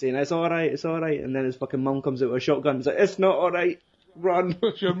wink, saying, it's alright, and then his fucking mum comes out with a shotgun, he's like, it's not alright, run.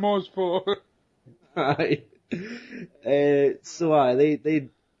 What's your mom's fault? Aye. They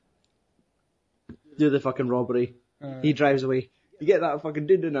do the fucking robbery. He drives away. You get that fucking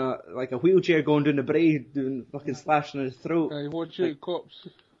dude in a wheelchair going down the brae, doing fucking slashing his throat. Aye, watch out, cops.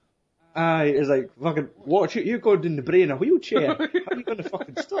 Aye, it's like, fucking, watch it, you're going down the brae in a wheelchair. How are you gonna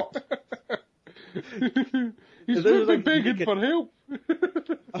fucking stop? He's really begging for help.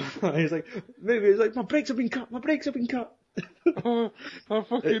 He's like, my brakes have been cut. That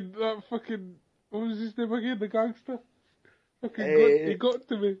fucking, what was his name again, the gangster? He got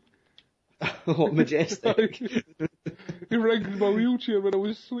to me. What, Majestic? He rigged my wheelchair when I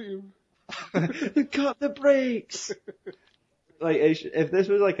was sleeping. They cut the brakes! Like, if this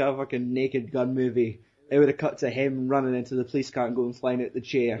was like a fucking Naked Gun movie, it would have cut to him running into the police car and going flying out the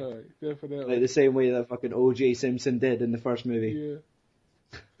chair. Aye, definitely. Like the same way that fucking O.J. Simpson did in the first movie.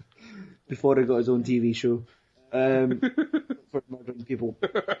 Yeah. Before he got his own TV show. For murdering people.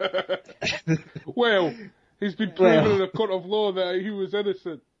 Well, he's been proven in a court of law that he was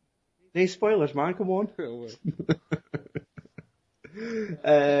innocent. No spoilers, man, come on. Oh,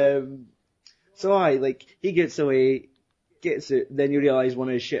 well. So he gets away, gets it, then you realise one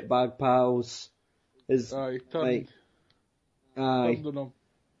of his shitbag pals is, turned on him.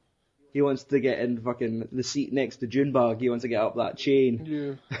 He wants to get in fucking the seat next to Junebug, he wants to get up that chain.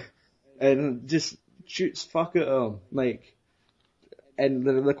 Yeah. And just shoots fuck at him, like, and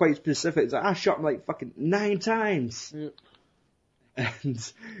they're quite specific, it's like, I shot him like fucking 9 times. Yep.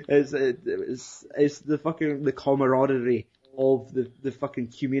 And it's the camaraderie of the fucking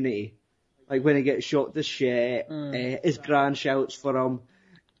community. Like when he gets shot to shit, his gran shouts for him,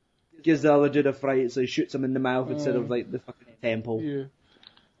 gives the other dude a fright, so he shoots him in the mouth instead of like the fucking temple. Yeah.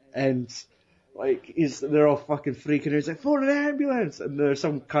 And like they're all fucking freaking out. He's like, phone an ambulance, and there's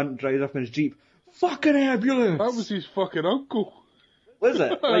some cunt drives up in his jeep. Fucking ambulance. That was his fucking uncle. Was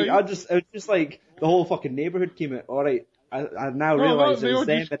it? Like it was just like the whole fucking neighbourhood came out. All right. I now realise it's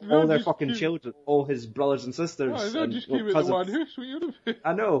them and all their fucking children, all his brothers and sisters. Oh, they just came out cousins. the one house, what you know?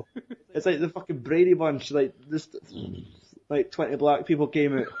 I know. It's like the fucking Brady Bunch, like, just, like 20 black people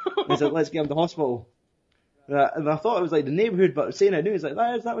came out and said, let's get him to hospital. And I thought it was like the neighbourhood, but saying I knew, it's like,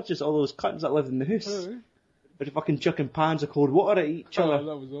 that was just all those cunts that lived in the house. Oh, They're fucking chucking pans of cold water at each other. Oh,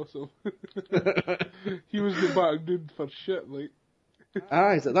 that was awesome. He was the back dude for shit, like.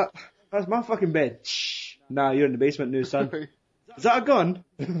 Ah, he's like, that's my fucking bed. Shh. Nah, you're in the basement now, son. Is that a gun?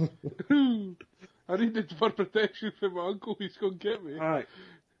 I need it for protection from my uncle, he's gonna get me. Alright.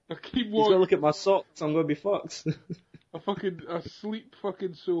 I keep He's walking. gonna look at my socks, I'm gonna be fucked. I sleep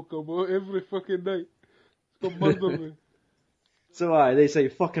fucking soak him every fucking night. He's gonna murder me. So they say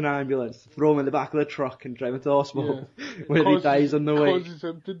fucking ambulance, throw him in the back of the truck and drive him to the hospital where he dies on the way. Causes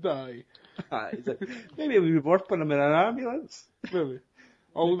him to die. He's like, maybe it would be worth putting him in an ambulance. Really?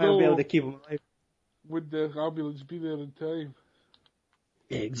 Although, I'll be able to keep him alive. Would the ambulance be there in time?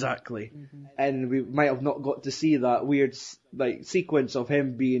 Exactly. Mm-hmm. And we might have not got to see that weird like sequence of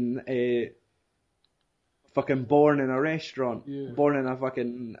him being fucking born in a restaurant, born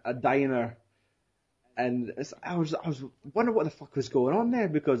in a diner. And I was wondering what the fuck was going on there,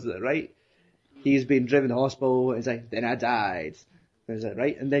 because right, he's been driven to hospital. He's like, then I died. Is it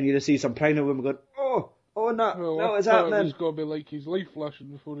right? And then you just see some pregnant woman going, no, it's happening. It's got to be like his life flashing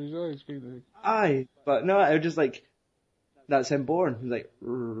before his eyes, kind of thing. Aye, but no, I was just like, that's him born. He's like,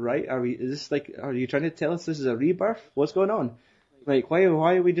 right? Are you trying to tell us this is a rebirth? What's going on? Like, why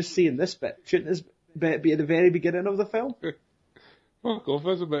are we just seeing this bit? Shouldn't this bit be at the very beginning of the film? Fuck off,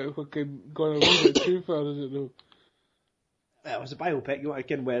 that's a bit fucking going a little bit too far, is it though? It was a biopic, you want a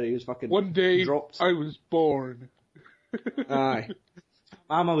kid where he was fucking One day, dropped. I was born. Aye.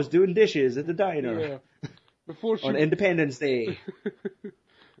 Mama was doing dishes at the diner. Yeah. Before she On Independence Day.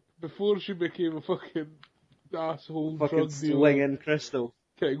 before she became a fucking asshole Fucking drug dealer, slinging crystal.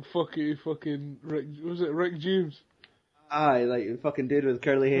 getting fucking Rick, was it Rick James? Aye, like a fucking dude with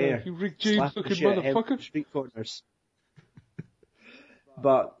curly hair. You Rick James Slapping looking shit at him motherfucker. on street corners.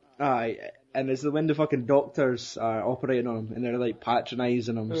 But, aye, and it's when the fucking doctors are operating on him and they're like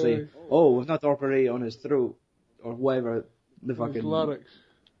patronising him, saying, oh, we've not operated on his throat, or whatever the His fucking... larynx.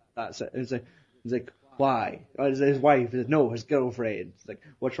 That's it. And he's like, why? Oh, it's his wife. He says, no, his girlfriend. It's like,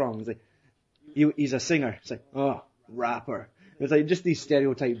 what's wrong? He's like, he's a singer. It's like, oh, rapper. It's like just these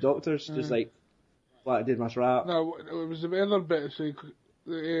stereotype doctors, just like, I did must rap. No, it was the other bit. It's like,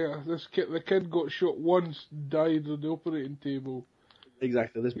 the kid got shot once, died on the operating table.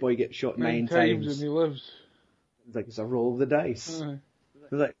 Exactly. This boy gets shot 9 times times. and he lives. It's like, it's a roll of the dice. Aye.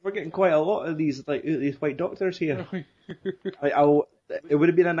 It's like, we're getting quite a lot of these white doctors here. Aye. Like, it would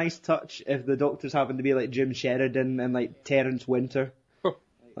have been a nice touch if the doctors happened to be like Jim Sheridan and like Terrence Winter.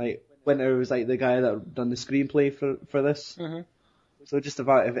 Like, Winter was like the guy that done the screenplay for this. Uh-huh. So just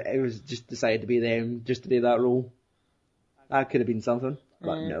about if it was just decided to be them, just to do that role, that could have been something,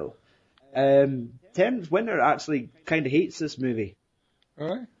 but no. Terrence Winter actually kind of hates this movie.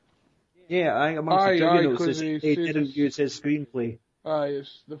 Aye? Yeah, I think amongst the trivia notes, he didn't use his screenplay. Aye,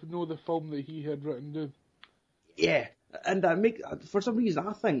 it's the film that he had written down. Yeah, and for some reason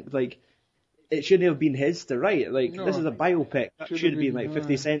I think like it shouldn't have been his to write. Like No, this is a biopic. That should have been like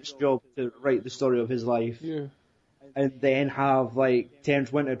 50 Cent's job to write the story of his life. Yeah. And then have like Terrence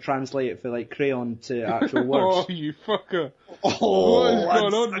Winter translate it for like crayon to actual words. Oh, you fucker! Oh, what is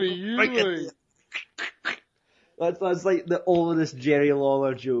going on with you? That's like all of this Jerry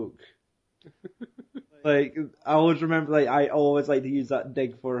Lawler joke. Like I always remember, like I always like to use that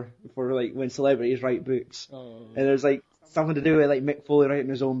dig for like when celebrities write books, and there's like something to do with like Mick Foley writing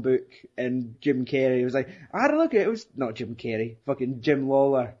his own book, and Jim Carrey was like, I had a look at it. It was not Jim Carrey, fucking Jim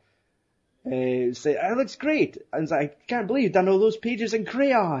Lawler. Say, it looks great. And it's like, I can't believe you've done all those pages in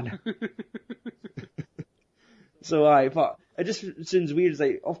crayon. So but it just seems weird. It's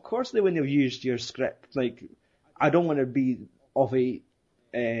like, of course they wouldn't have used your script. Like, I don't want to be of a,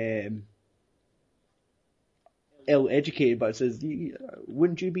 ill-educated, but it says,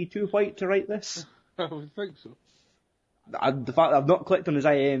 wouldn't you be too white to write this? I would think so. The fact that I've not clicked on his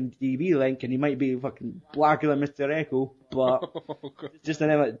IMDb link, and he might be fucking blacker than Mr. Echo, but just a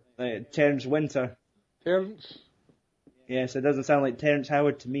name like Terrence Winter. Terrence? Yes, it doesn't sound like Terrence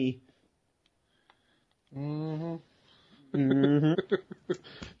Howard to me.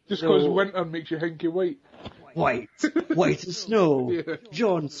 Just because winter makes you hinky white. White as snow. Yeah.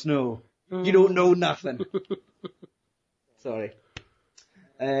 Jon Snow. You don't know nothing. Sorry.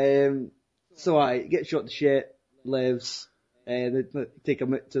 So I get shot to shit, lives, they take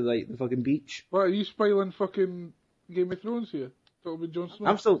him out to like the fucking beach. What, are you spoiling fucking Game of Thrones here? Talking about Jon Snow?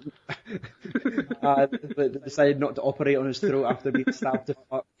 I'm still, they decided not to operate on his throat after being stabbed to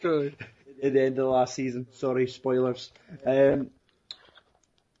fuck Aye. at the end of the last season. Sorry, spoilers.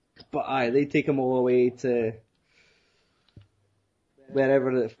 But they take him all the way to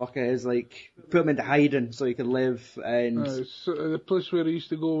wherever the fuck it is, like, put him into hiding so he can live, and... So the place where he used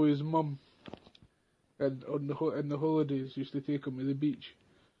to go with his mum, and in the holidays, used to take him to the beach.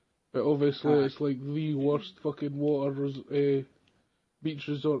 But obviously it's like the worst fucking beach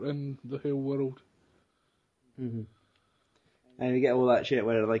resort in the whole world. Mm-hmm. And you get all that shit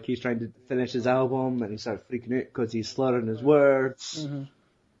where, like, he's trying to finish his album, and he starts freaking out because he's slurring his words. Mm-hmm.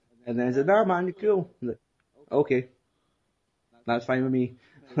 And then he said, nah man, you're cool. I'm like, okay. That's fine with me.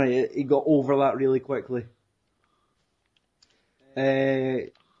 Like, he got over that really quickly.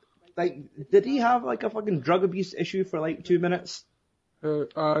 Like, did he have like a fucking drug abuse issue for like 2 minutes?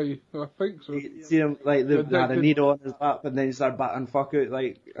 I think so. You see him, like, they had a needle on his lap and then he started batting fuck out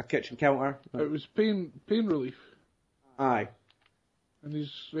like a kitchen counter. It was pain relief. Aye. And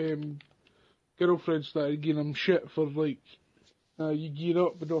his girlfriend started giving him shit for like, you gear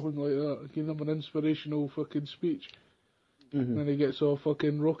up and nothing like that. Giving him an inspirational fucking speech. Mm-hmm. And he gets all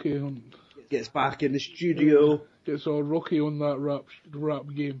fucking Rocky on. Gets back in the studio. Gets all Rocky on that rap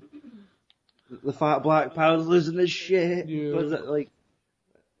game. The fat black pals losing his shit. Yeah. Was it like,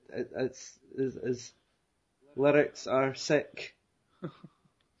 his lyrics are sick.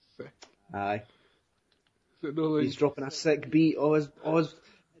 Sick. Aye. No, like, He's dropping a sick beat.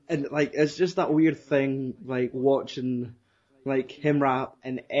 And like, it's just that weird thing, like, watching, like, him rap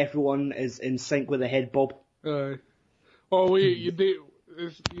and everyone is in sync with the head bob. aye. Oh wait, you do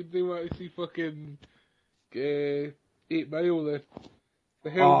want to see fucking 8 Mile then.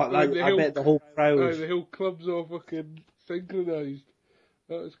 I bet the whole crowd. The whole club's all fucking synchronised.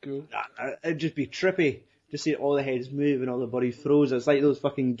 That was cool. It'd just be trippy. Just see all the heads move and all the body throws. It's like those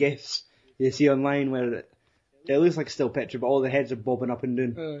fucking gifs you see online where it looks like a still picture, but all the heads are bobbing up and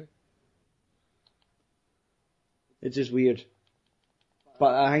down. It's just weird.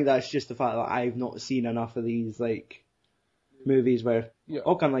 But I think that's just the fact that I've not seen enough of these, like, movies where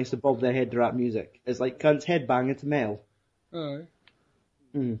all kind of likes to bob their head to rap music. It's like cunts head banging to Mel. Aye.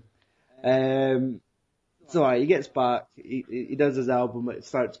 So he gets back, he does his album, it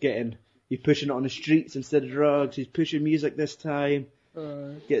starts getting, he's pushing it on the streets instead of drugs, he's pushing music this time,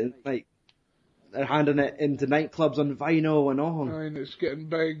 getting, like, they're handing it into nightclubs on vinyl and all. And it's getting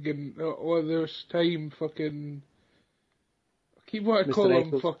big, and all this time fucking, I keep wanting to call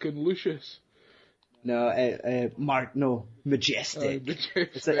him fucking Lucius. No, Mark, no, Majestic.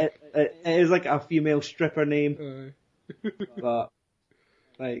 Majestic. It is like a female stripper name. But,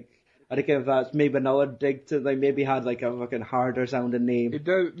 like, I think if that's maybe another dig to, like, maybe had like a fucking harder sounding name. He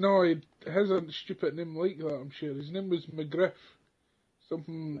hasn't a stupid name like that, I'm sure. His name was McGriff.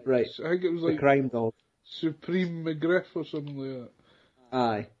 Something, right. I think it was like the crime dog. Supreme McGriff or something like that.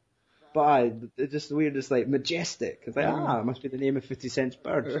 Aye. But it's just weird, it's like Majestic. It's like, it must be the name of 50 Cent's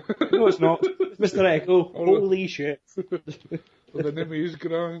bird. No, it's not. Mr. Echo, holy shit. Well, the name of his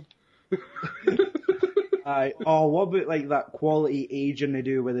gran. Aye. Oh, what about like that quality aging they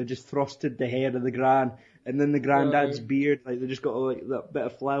do where they just thrusted the hair of the gran and then the granddad's beard, like they just got like that bit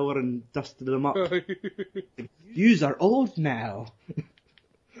of flour and dusted them up. Yous are old now.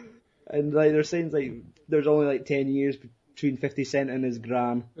 And like they're saying like there's only like 10 years between 50 Cent and his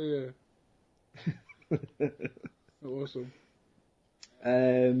gran. Yeah. Awesome.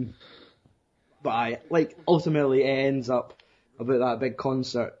 But like ultimately it ends up about that big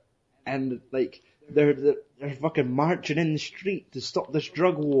concert and like they're fucking marching in the street to stop this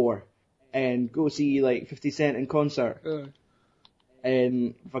drug war and go see like 50 Cent in concert.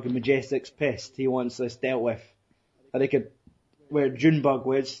 And fucking Majestic's pissed. He wants this dealt with. I think where Junebug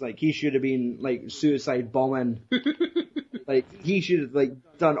was, like he should have been like suicide bombing. Like he should have like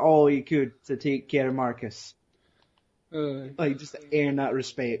done all he could to take care of Marcus. Like just to earn that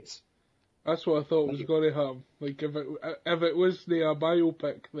respect. That's what I thought was going to happen. Like if it was the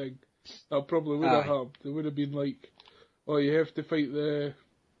biopic thing, that probably would have happened. It would have been like, oh, you have to fight the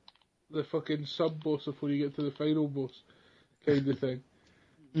fucking sub boss before you get to the final boss, kind of thing.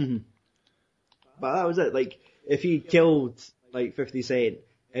 But that was it. Like if he killed like 50 Cent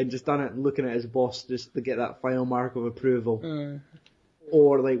and just done it looking at his boss just to get that final mark of approval.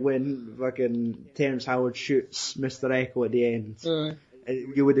 Or like when fucking Terrence Howard shoots Mr. Echo at the end.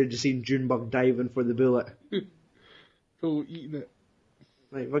 You would have just seen Junebug diving for the bullet. Oh, eating it.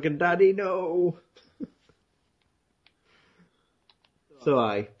 Like, fucking daddy, no! So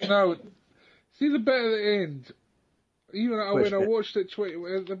aye. Now, see the bit at the end? Even when I watched it,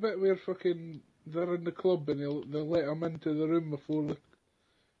 the bit where fucking they're in the club and they let him into the room before the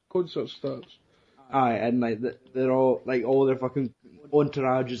concert starts. Aye, and like they're all like all their fucking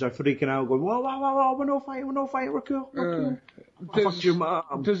entourages are freaking out, going, "Whoa, we're no fighting, we're cool, we're cool." Fuck your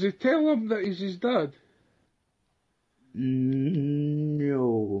mom. Does he tell him that he's his dad?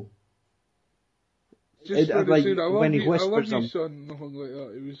 No. Just like said, when he whispers I love you, son, nothing like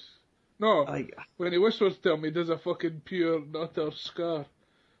that. It was when he whispers to him, he does a fucking pure utter scar,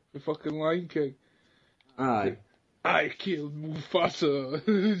 the fucking Lion King. Aye. I killed Mufasa.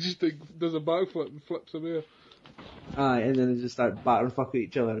 Just like, does a backflip and flips him here. Aye, and then they just start battering fuck with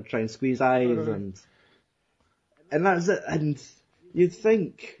each other and try and squeeze eyes and that's it. And you'd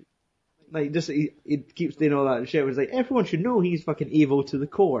think, like, just he keeps doing all that shit. It's like everyone should know he's fucking evil to the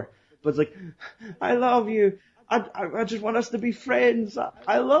core. But it's like, I love you. I just want us to be friends.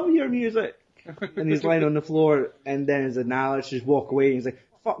 I love your music. And he's lying on the floor, and then he's like, nah, let's just walk away. And he's like,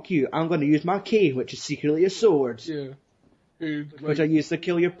 fuck you, I'm going to use my cane, which is secretly a sword. Yeah. Which I used to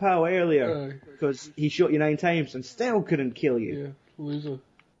kill your pal earlier. Because he shot you 9 times and still couldn't kill you. Yeah, loser.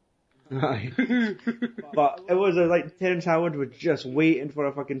 Aye. But it was like Terrence Howard was just waiting for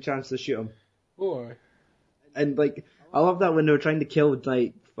a fucking chance to shoot him. Oh, aye. And like, I love that when they were trying to kill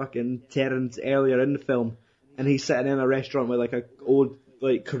like fucking Terrence earlier in the film, and he's sitting in a restaurant with like a old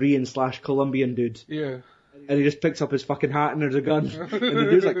like Korean/Colombian dude. Yeah. And he just picks up his fucking hat and there's a gun. And the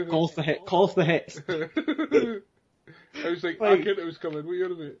dude's like, call for the hits. I was like, I knew it was coming. What are you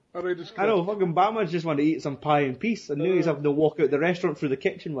on about? I know, fucking Batman just wanted to eat some pie in peace, and now he's having to walk out the restaurant through the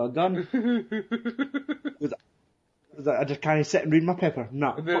kitchen with a gun. I just can't sit and read my paper.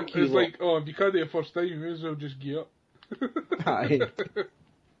 Nah, and then fuck you. It's like, oh, if you can't do it first time, you may as well just get up. Aye.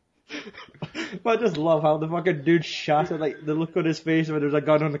 But I just love how the fucking dude shot it, like the look on his face when there's a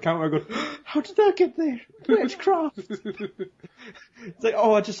gun on the counter going, how did that get there? Witchcraft! It's like,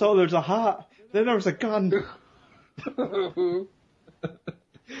 oh, I just saw there's a hat. Then there was a gun.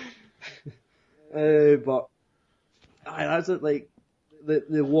 But that's it, like,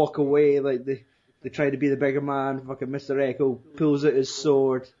 they walk away, like, they try to be the bigger man, fucking Mr. Echo pulls out his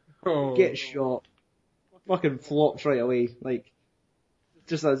sword, gets shot, fucking flops right away, like,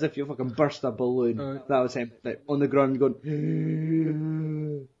 just as if you fucking burst a balloon. That was him, like, on the ground going,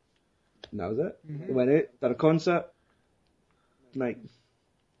 and that was it. They went out, did a concert, like,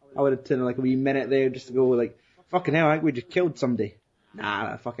 I would have taken like a wee minute there just to go like, fucking hell, I think we just killed somebody.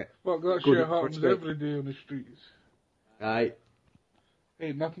 Nah, fuck it. Fuck, that shit happens every day on the streets. Aye.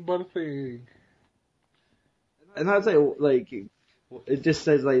 Ain't nothing but a thing. And that's like, it just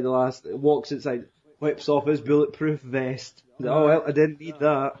says like walks inside, whips off his bulletproof vest. Oh well, I didn't need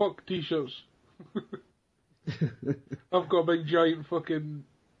that. Fuck t-shirts. I've got a big giant fucking,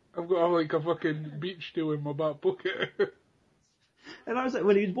 I've got like a fucking beach towel in my back pocket. And I was like,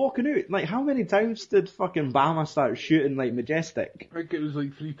 when he was walking out, like, how many times did fucking Bama start shooting, like, Majestic? I think it was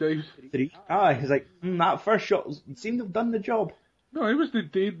like 3 times. 3? He's like, that first shot seemed to have done the job. No, he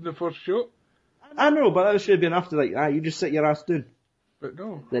wasn't dead in the first shot. I know, but that should have been enough to, like, you just sit your ass down. But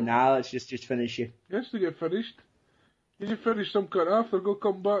no. Then, let's just finish you. He has to get finished. If you finish some cut off, they'll go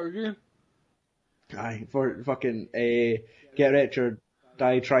come back again. Aye, for fucking, Get Richard,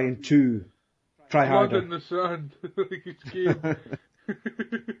 Die Trying 2. Try harder. Blood in the sand. Like it's game.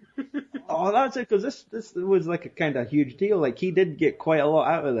 Oh, that's it, because this was like a kind of huge deal. Like, he did get quite a lot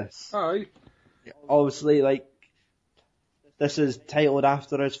out of this. Aye. Obviously, like, this is titled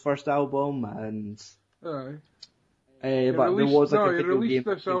after his first album, and... Aye. But there was like a video game... he released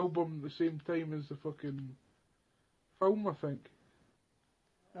this album at the same time as the fucking film, I think.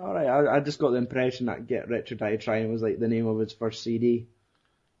 Alright, I just got the impression that Get Rich or Die Trying was like the name of his first CD.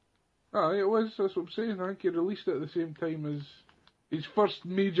 Aye, it was, that's what I'm saying. I think he released it at the same time as his first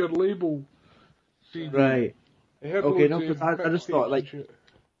major label CD. Right. Okay, no, because I just thought, like,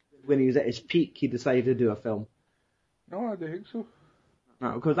 when he was at his peak, he decided to do a film. No, I don't think so.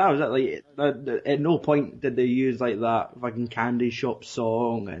 No, because that was it, like, at no point did they use, like, that fucking Candy Shop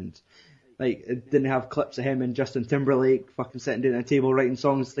song, and, like, it didn't have clips of him and Justin Timberlake fucking sitting down at a table writing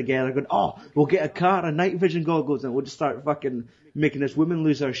songs together going, oh, we'll get a car and night vision goggles and we'll just start fucking making this woman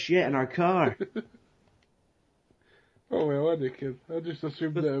lose her shit in our car. Oh well, I don't care. I just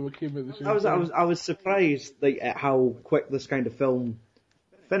assumed that it came at the same time. I was surprised, like, at how quick this kind of film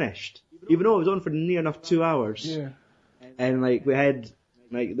finished. Even though it was on for near enough 2 hours. Yeah. And, like, we had,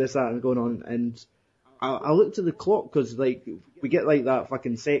 like, this, that, and going on, and I looked at the clock, because, like, we get, like, that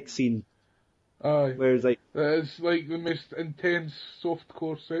fucking sex scene. Aye. Where it's like... It's like the most intense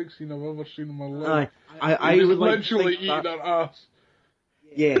softcore sex scene I've ever seen in my life. Aye. I would like literally eating her ass.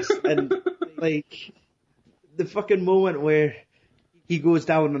 Yes, and, like, the fucking moment where he goes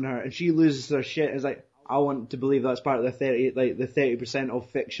down on her and she loses her shit is like, I want to believe that's part of the 30% of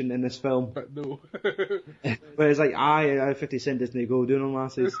fiction in this film. But no. But it's like, 50 Cent doesn't go doing on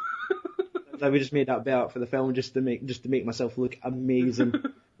lasses. Like, we just made that bit up for the film just to make myself look amazing.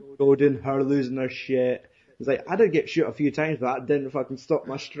 Golden, her losing her shit. It's like, I did get shot a few times, but that didn't fucking stop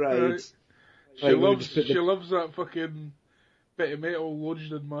my strides. Right. Like, she loves that fucking bit of metal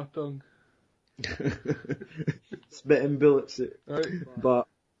lodged in my tongue. Spitting bullets. Right. But,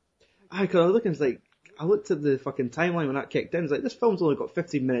 cause I was looking, it's like, I looked at the fucking timeline when that kicked in, it's like, this film's only got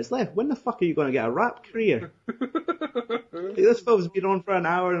 15 minutes left. When the fuck are you going to get a rap career? Like, this film's been on for an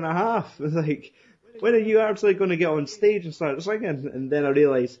hour and a half. It's like, when are you actually going to get on stage and start singing? And then I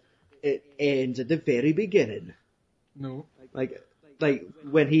realised, it ends at the very beginning. No. Like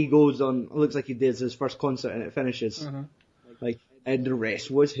when he goes on, it looks like he does his first concert and it finishes. Uh-huh. Like, and the rest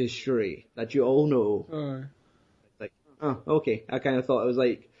was history that you all know. Aye. Like, oh, okay. I kind of thought it was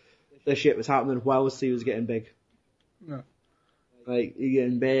like, this shit was happening whilst he was getting big. No. Like, he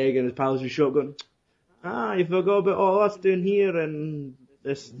getting big and his pals were shotgun. You forgot about all us doing here in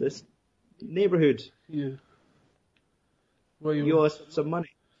this neighbourhood. Yeah. Well, you owe us some money.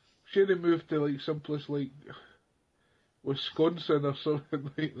 Should have moved to like someplace like Wisconsin or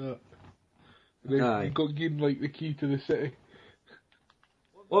something like that. And then you got given like the key to the city.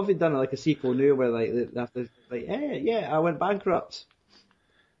 What if they'd done like a sequel new where like they have to like, hey, yeah, I went bankrupt.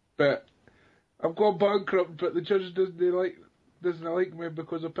 But I've gone bankrupt, but the judge doesn't like me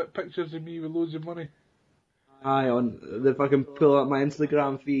because I put pictures of me with loads of money. They fucking pull up my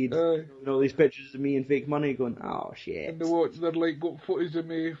Instagram feed. You know, these pictures of me and fake money going, oh shit. And they're like got photos of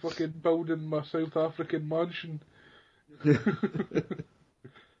me fucking building my South African mansion.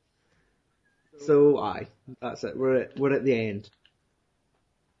 So aye, that's it. We're at the end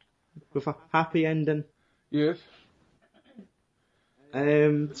with a happy ending. Yes.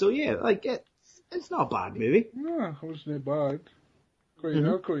 So yeah, like it's not a bad movie. No, it wasn't bad.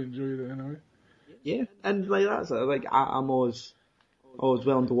 I quite enjoyed it anyway. Yeah, and like that's it. Like I'm always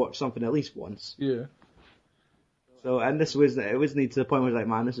willing to watch something at least once. Yeah. So and it wasn't to the point where I was like,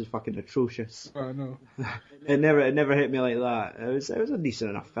 man, this is fucking atrocious. I know. It never hit me like that. It was a decent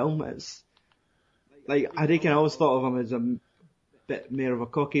enough film. It's like I think I always thought of him as a bit more of a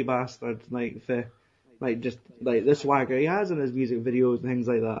cocky bastard, like just like the swagger he has in his music videos and things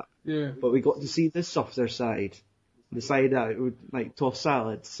like that. Yeah. But we got to see the softer side, the side that would like toss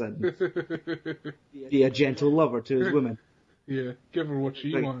salads and be a gentle lover to his women. Yeah, give her what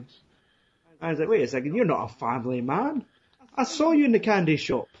she wants. I was like, wait a second, you're not a family man. I saw you in the candy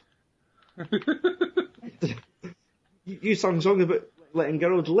shop. You sung songs about letting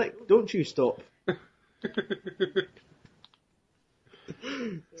girls lick, don't you? Stop.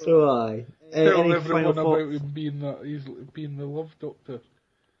 So aye. Tell Any everyone final about thoughts? him he's being the love doctor.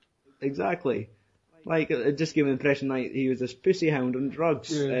 Exactly. Like, it just gave me the impression like he was this pussy hound on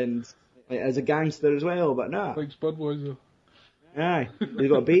drugs and like, as a gangster as well, but nah. Like Budweiser. Aye. He's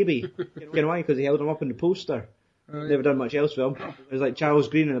got a baby. You know why? Because he held him up in the poster. Never done much else with him. It was like Charles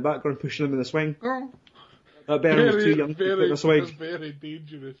Green in the background pushing him in the swing. Oh. That Baron was too young to take a swing. Very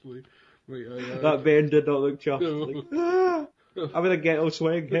dangerously. Right, That Baron did not look chuffed. No. Like, I'm in a ghetto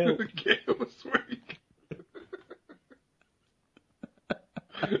swing, help. Ghetto swing.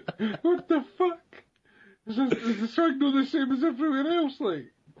 What the fuck? Is the swing not the same as everywhere else,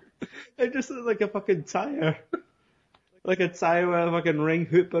 like? It just looks like a fucking tyre. Like a tyre with a fucking ring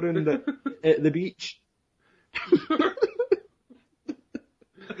hoop around it at the beach.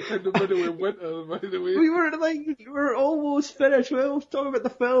 In the middle of winter, by the way. We were almost finished. We were talking about the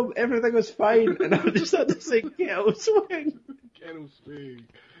film. Everything was fine, and I just had to say ghetto swing. Ghetto swing.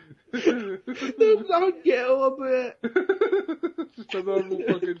 There's no ghetto about it. Just a normal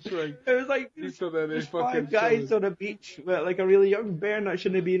fucking swing. It was like He's done any there's fucking 5 guys on a beach with like a really young bear that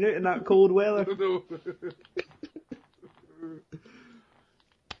shouldn't have been out in that cold weather. No.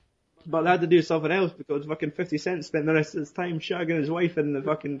 But they had to do something else because fucking 50 Cent spent the rest of his time shagging his wife in the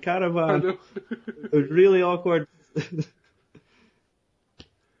fucking I caravan. know. It was really awkward.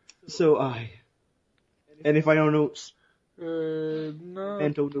 So, aye. Any final notes? No.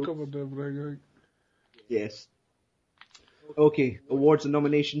 Mental notes. Covered everything, I think. Yes. Okay, awards and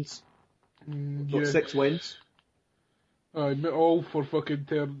nominations. Got Yes. 6 wins. Aye, all for fucking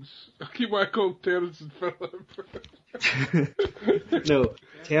Terrence. I keep what I call Terrence and Philip. No,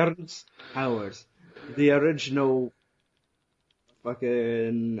 Terrence Howard. The original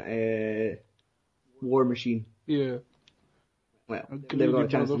fucking War Machine. Yeah. Well, A never got a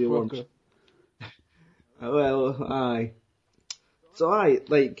greedy chance to be a War motherfucker. Machine. Well, aye. So aye,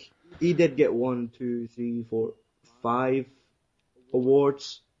 like, he did get 1, 2, 3, 4, 5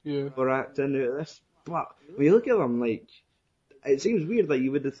 awards Yeah. for acting. But when you look at them, like, it seems weird. Like,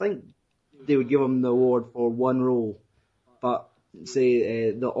 you would think they would give him the award for one role, but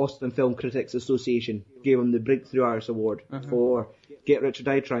say the Austin Film Critics Association gave him the Breakthrough Artist Award for Get Rich or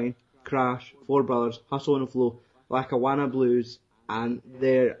Die Trying, Crash, Four Brothers, Hustle and Flow, Lackawanna Blues, and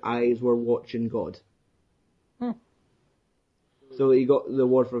Their Eyes Were Watching God. Hmm. So he got the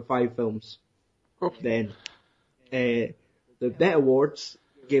award for 5 films. Oh. Then the Bet Awards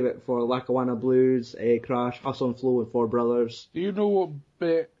gave it for Lackawanna Blues, Crash, Hustle and Flow, and Four Brothers. Do you know what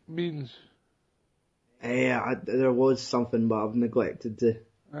bet means? There was something, but I've neglected to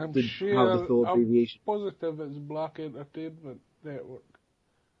I'm have sure. the full abbreviation. I'm positive it's Black Entertainment Network.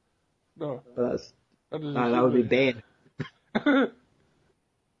 No. But That that would be Ben.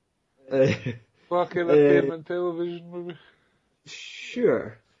 Black Entertainment Television movie.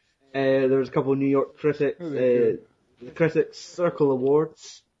 Sure. There's a couple of New York critics, the Critics Circle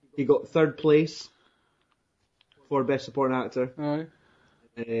Awards. He got 3rd place for Best Supporting Actor. Aye.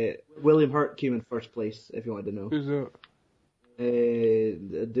 William Hurt came in 1st place, if you wanted to know. Who's that?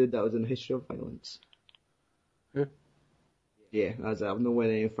 The dude that was in History of Violence. Yeah. Yeah, that's it. I've not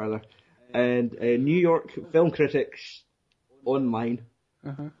went any further. And New York Film Critics Online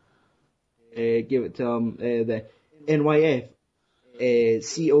gave it to him the NYF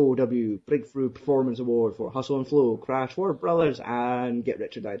COW Breakthrough Performance Award for Hustle and Flow, Crash, Four Brothers, and Get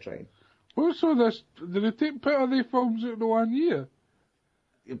Rich or Die Trying. What's all this? Did they put all their films out in 1 year?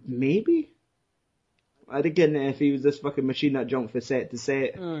 Maybe? I think if he was this fucking machine that jumped from set to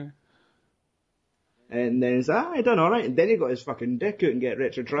set. Aye. And then he's I done alright. And then he got his fucking dick out and Get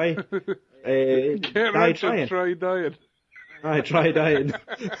Rich or Try. Get Die rich Trying. and try dying. I try dying.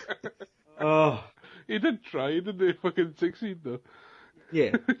 Oh, He did try, didn't he? Fucking succeed though.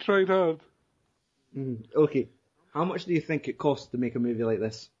 yeah. He tried hard. Okay. How much do you think it costs to make a movie like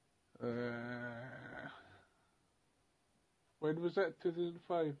this? When was that?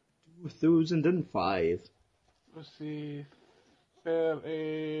 2005. 2005. Let's see.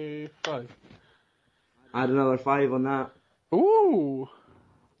 35. Add another 5 on that. Ooh!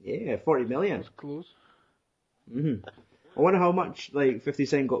 Yeah, 40 million. That's close. I wonder how much, 50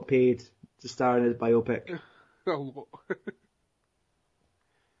 Cent got paid to star in his biopic. A lot.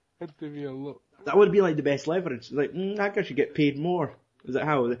 Had to be a lot. That would be the best leverage. I guess you get paid more. Is that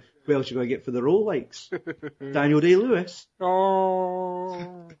how? Who else you gonna get for the role? Daniel Day-Lewis.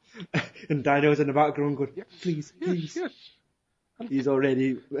 Oh! And Daniel's in the background going, Yes, please, yes, please. yes. He's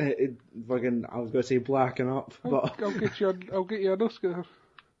already fucking, I was gonna say blacking up, but... I'll get you an Oscar.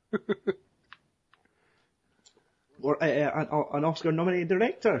 Or an Oscar-nominated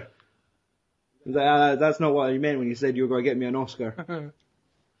director. That's not what you meant when you said you were going to get me an Oscar.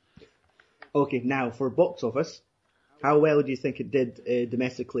 Okay, now for box office, how well do you think it did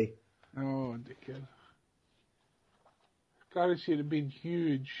domestically? Oh, dickhead. Currency had been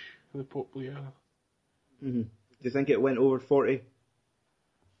huge for the popular. Do you think it went over 40?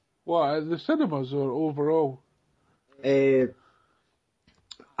 What, at the cinemas or overall? Aye.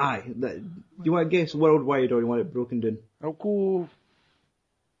 Do you want to guess worldwide or do you want it broken down? I'll go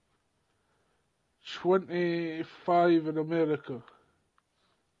 25 in America.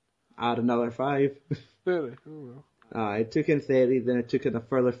 Add another 5. 30, oh well. Aye, it took in 30, then it took in a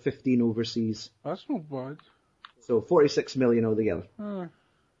further 15 overseas. That's not bad. So 46 million altogether.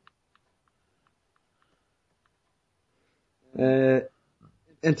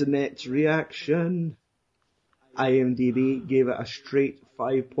 Internet's reaction. IMDb gave it a straight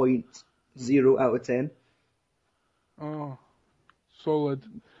 5.0 out of 10. Oh, solid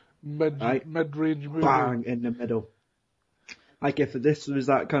mid-range movie. Bang in the middle. If this was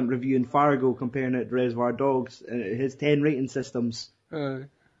that cunt reviewing Fargo comparing it to Reservoir Dogs, his 10 rating systems,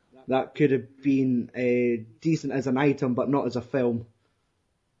 that could have been decent as an item, but not as a film.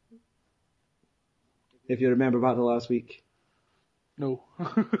 If you remember back to last week. No.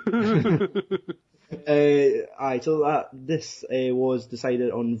 So this was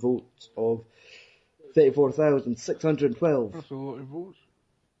decided on votes of 34,612. That's a lot of votes.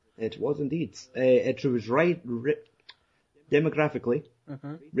 It was indeed. It was demographically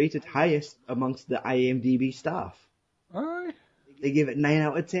rated highest amongst the IMDb staff. Aye. They gave it 9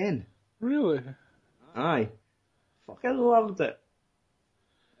 out of 10. Really? Aye. Fucking loved it.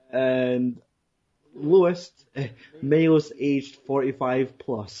 And lowest, males aged 45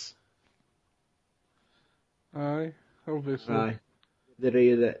 plus. Aye, obviously. Aye. They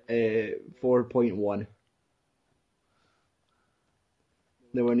rated it 4.1.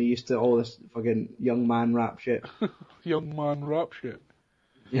 They weren't used to all this fucking young man rap shit. Young man rap shit.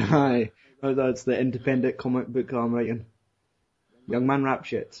 Aye. That's the independent comic book I'm writing. Young man rap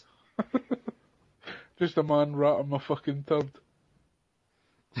shit. Just a man ratting my fucking turd.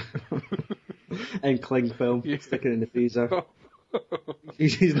 And cling film, sticking in the freezer.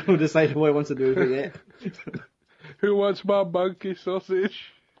 He's not decided what he wants to do with it yet. Who wants my monkey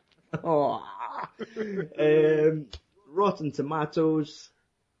sausage? Oh. Rotten Tomatoes.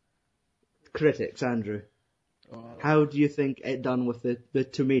 Critics, Andrew. How do you think it done with the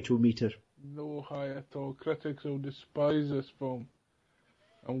tomato meter? No high at all. Critics will despise this film.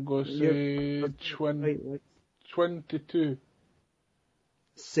 I'm going to say 22.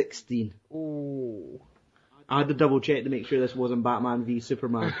 16. Oh. I had to double check to make sure this wasn't Batman v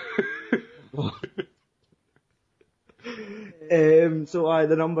Superman.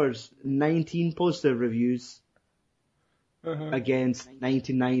 The numbers: 19 positive reviews against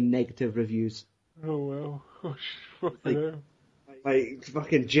 99 negative reviews. Oh well. Oh, fucking hell.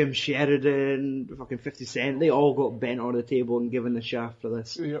 Fucking Jim Sheridan, fucking 50 Cent, they all got bent on the table and given the shaft for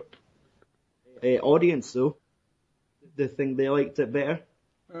this. Yep. Audience though, they think they liked it better.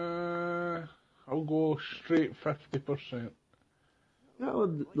 I'll go straight 50%. No,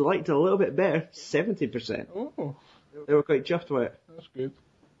 they liked it a little bit better, 70%. Oh. They were quite chuffed with it. That's good.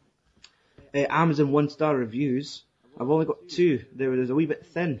 Amazon 1-star reviews. I've only got 2. They were a wee bit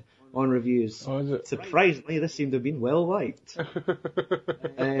thin on reviews. Oh, is it? Surprisingly, this seemed to have been well liked.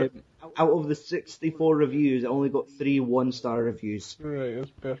 Out of the 64 reviews, it only got 3 1-star reviews. Right,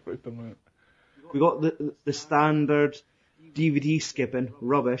 that's perfect amount. We got the standard DVD skipping,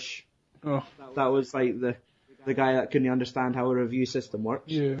 rubbish. Oh. That was the guy that couldn't understand how a review system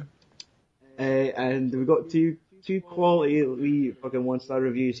works. Yeah. And we got two quality wee fucking 1-star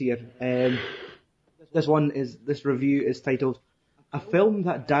reviews here. This review is titled A film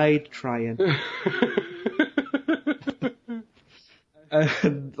that died trying.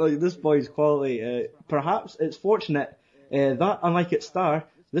 Like this boy's quality. Perhaps it's fortunate that, unlike its star,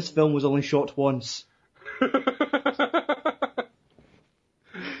 this film was only shot once.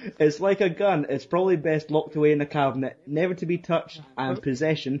 It's like a gun. It's probably best locked away in a cabinet, never to be touched, and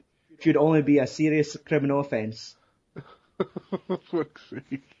possession should only be a serious criminal offence. Fuck's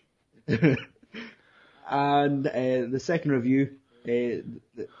sake. And the second review, the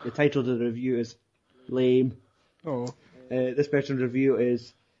title of the review is lame. Oh. This person's review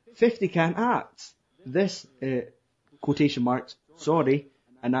is 50 can act. This, quotation marks, sorry,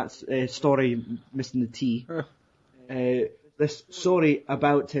 and that's story missing the T. This sorry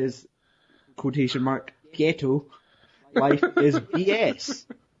about his, quotation mark, ghetto life is BS.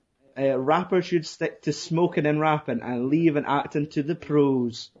 Rappers should stick to smoking and rapping and leave and acting to the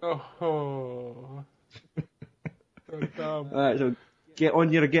pros. Oh. Damn. Alright, so get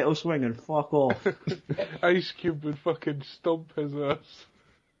on your ghetto swing and fuck off. Ice Cube would fucking stump his ass.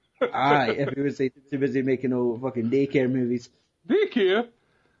 Aye, if he was too busy making old fucking daycare movies. Daycare?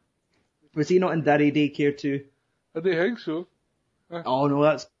 Was he not in Daddy Daycare too? I don't think so. Oh no,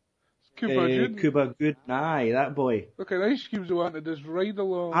 that's Cuba Gooding. Cuba Good. Aye, that boy. Fucking Ice Cube's the one that does Ride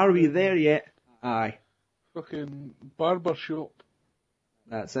Along. Are we there yet? Aye. Fucking Barber Shop.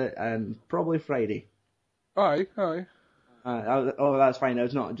 That's it, and probably Friday. Aye. Oh, that's fine.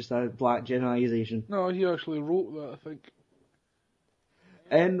 It's not just a black generalisation. No, he actually wrote that, I think.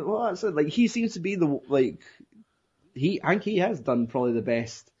 And well, that's it. Like he seems to be the I think he has done probably the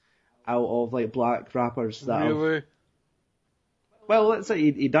best out of like black rappers that Really? Well, let's say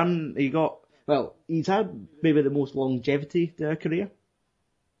he's had maybe the most longevity to a career.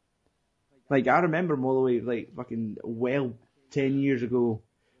 Like, I remember him all the way, like, fucking 10 years ago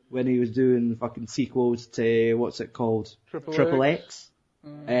when he was doing fucking sequels to, what's it called? Triple X.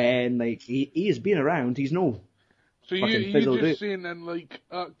 And, like, he has been around, he's no So fucking you're fizzled just out. saying in, like,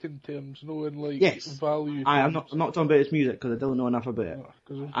 acting terms, no in, like, Yes. value I'm terms? not talking about his music, because I don't know enough about it.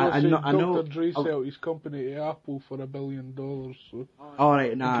 Because I know- Dr. Dre sold his company to Apple for $1 billion, so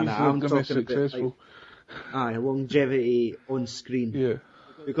Alright, he's I'm not gonna be talking about, successful. like, longevity on screen. Yeah.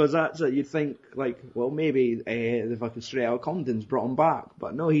 Because that's it, you'd think, like, well, maybe the fucking Straight Outta Compton's brought him back,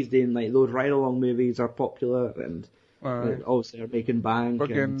 but no, he's doing, like, those ride-along movies are popular, and obviously they're making bank,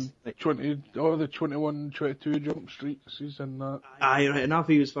 Fucking and... Like, the 21, 22 Jump Streets, he's in that. aye, right enough,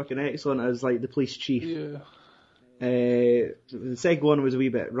 he was fucking excellent as, like, the police chief. Yeah. The second one was a wee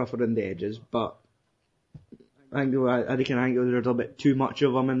bit rougher on the edges, but I think there was a little bit too much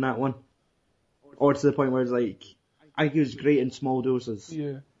of him in that one. Or to the point where it's like, I think he was great in small doses.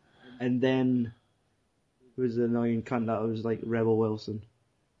 Yeah. And then, who was the annoying cunt that was like Rebel Wilson?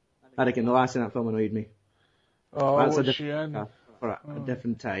 I reckon the last thing that film annoyed me. Oh, That's a what's different, she in? for a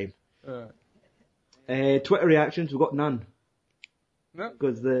different time. Yeah. Twitter reactions, we've got none. No.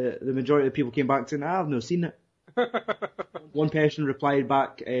 Because the majority of the people came back saying, I've not seen it. One person replied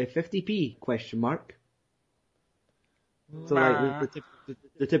back, 50p, question mark. So like,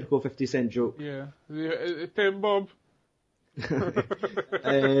 the typical 50 cent joke. Yeah. 10 bob.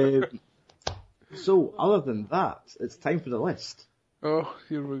 So, other than that, it's time for the list. Oh,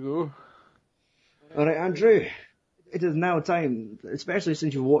 here we go. Alright, Andrew, it is now time, especially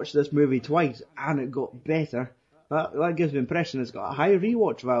since you've watched this movie twice and it got better, that gives the impression it's got a high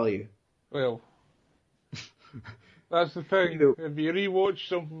rewatch value. Well, that's the thing. You know- If you rewatch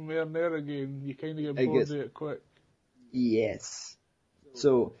something there and there again, you kind of get It bored gets- of it quick. Yes.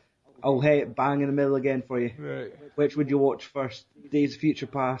 So, I'll hit it bang in the middle again for you. Right. Which would you watch first? Days of Future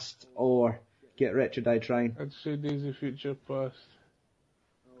Past or Get Rich or Die Trying? I'd say Days of Future Past.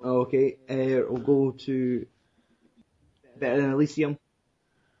 Okay, we'll go to Better Than Elysium.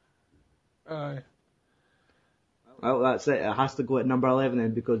 Aye. Well, that's it. It has to go at number 11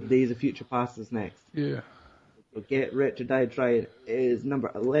 then because Days of Future Past is next. Yeah. So Get Rich or Die Trying is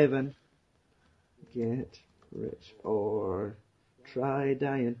number 11. Get Rich or Try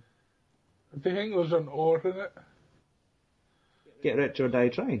Dying. I think there's an or in it. Get Rich or Die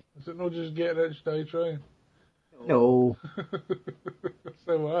Trying. Is it not just Get Rich, Die Trying? No. That's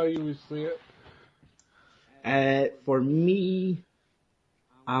how I always say it. For me,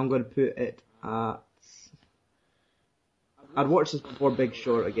 I'm going to put it at... I'd watch this before Big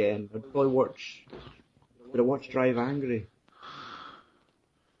Short again. I'd probably watch... Would I watch Drive Angry?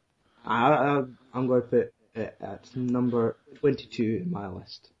 I'm going to put it at number 22 in my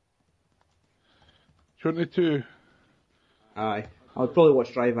list. 22. Aye. I would probably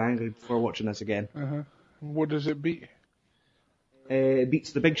watch Drive Angry before watching this again. Uh-huh. What does it beat? It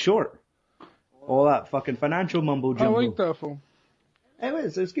beats The Big Short. All that fucking financial mumbo I jumbo. like that film.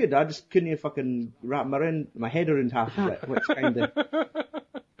 It was good. I just couldn't fucking wrap my head around half of it, which kind of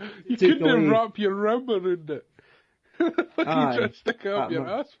You took couldn't away. wrap your rum around it. Like you Aye. try to stick it up That your mu-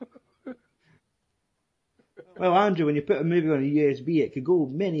 ass. Well, Andrew, when you put a movie on a USB, it could go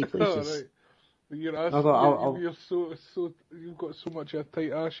many Oh, places. right. Your ass, I thought you've got so much of a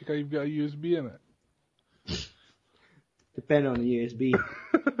tight ass you can't even get a USB in it. Depending on the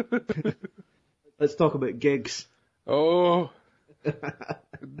USB. Let's talk about gigs. Oh,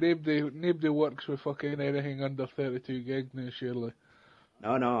 nobody works with fucking anything under 32 gig now, surely.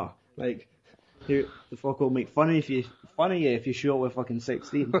 No. Like, the fuck will make fun of you if you show up with fucking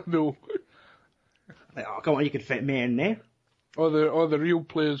 16. No. Like, oh, come on, you could fit me in there. All the real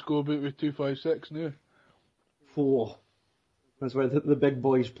players go about with 256 now. 4. That's where the big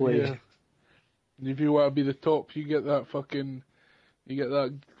boys play. Yeah. And if you want to be the top, you get that fucking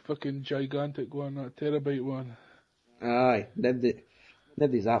gigantic one, that terabyte one. Aye,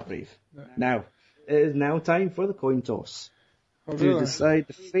 nobody's that brave. Now, it is now time for the coin toss. Oh, To really? decide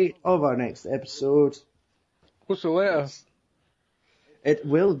the fate of our next episode. What's the letter? It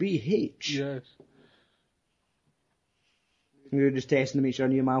will be H. Yes. We were just testing to make sure I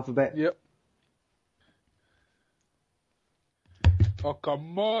knew my alphabet. Yep. Oh,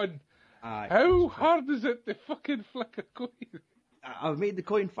 come on. Aye. How hard is it to fucking flick a coin? I've made the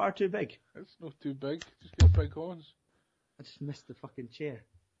coin far too big. It's not too big. Just get big horns. I just missed the fucking chair.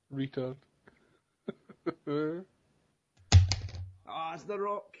 Retard. Oh, it's the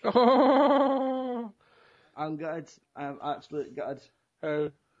rock. Oh! I'm gutted. I'm absolutely gutted. How?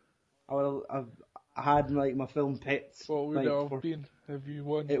 I've had like my film pits. What would like, it have been if you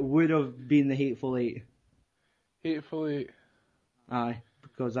won? It would have been the Hateful Eight. Hateful Eight. Aye,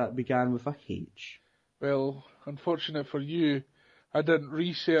 because that began with a H. Well, unfortunate for you, I didn't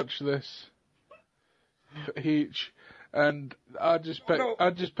research this H, and I just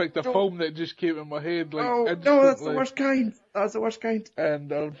picked a film that just came in my head like instantly. No, that's the worst kind. That's the worst kind.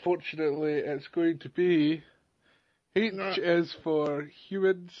 And unfortunately, it's going to be H is for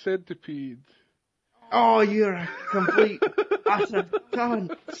Human Centipede. Oh, you're a complete utter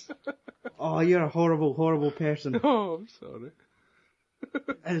cunt. Oh, you're a horrible, horrible person. Oh, I'm sorry.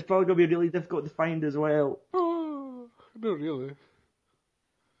 And it's probably going to be really difficult to find as well. Oh, no, really.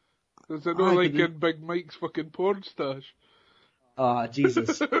 Is it not like in Big Mike's fucking porn stash? Oh,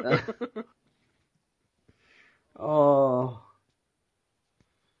 Jesus. Oh.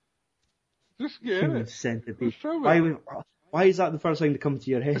 Just get Human it. centipede. What's wrong with Why is that the first thing to come to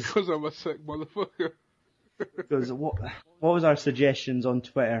your head? Because I'm a sick motherfucker. Because what was our suggestions on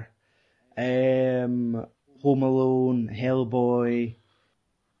Twitter? Home Alone, Hellboy.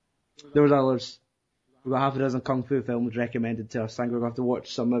 There was others. We got half a dozen kung fu films recommended to us. I think we're going to have to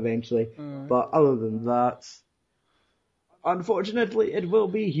watch some eventually. But other than that, unfortunately, it will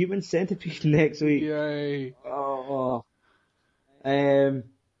be Human Centipede next week. Yay. Oh.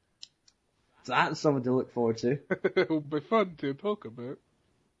 So that's something to look forward to. It'll be fun to talk about.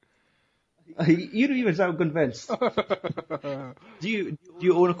 You don't even sound convinced. Do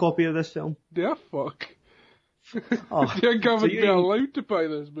you own a copy of this film? Yeah, fuck. Oh, Do you think I so would you- be allowed to buy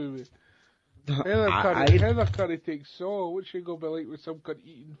this movie? Heather Curry takes Saw. What's she gonna be like with some cunt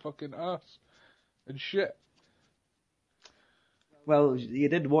eating fucking ass and shit? Well, you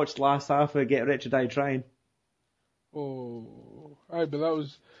did watch the last half of Get Rich or Die Trying. Oh, aye, but that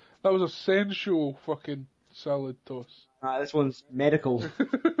was a sensual fucking salad toss. This one's medical.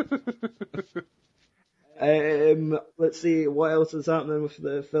 Let's see what else is happening with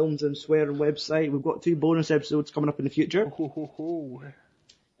the Films and Swearing website. We've got 2 bonus episodes coming up in the future. Ho ho ho.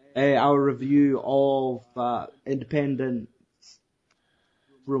 Our review of independent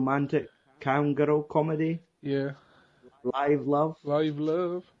romantic cowgirl comedy, Yeah, Live Love. live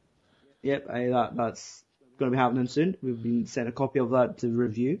love. Yep, that's going to be happening soon. We've been sent a copy of that to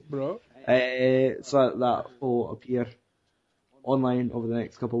review. Bro. So that will appear online over the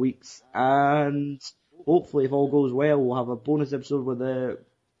next couple of weeks. And hopefully, if all goes well, we'll have a bonus episode with the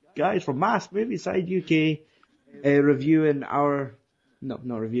guys from Mass Movie Side UK reviewing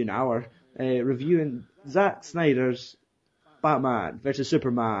Zack Snyder's Batman vs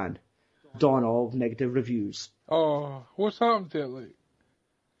Superman, Dawn of Negative Reviews. Oh, what's happened to it, like?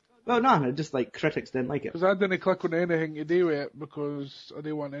 Well, no, just like critics didn't like it. Because I didn't click on anything to do with it because I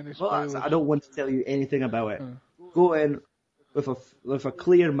didn't want any spoilers. Well, I don't want to tell you anything about it. Go in with a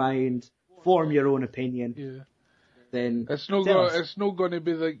clear mind, form your own opinion. Yeah. Then It's not tell going. us. It's not going to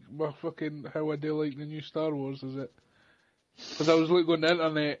be like my fucking how I do like the new Star Wars, is it? Because I was looking on the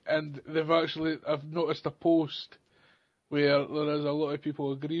internet and I've noticed a post where there is a lot of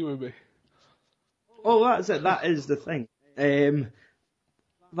people agree with me. Oh, that's it. That is the thing.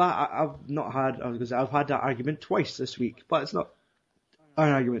 I've not had. I was going to say I've had that argument twice this week, but it's not an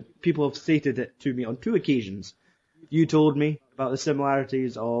argument. People have stated it to me on 2 occasions. You told me about the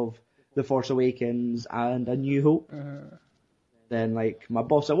similarities of The Force Awakens and A New Hope. Then, like, my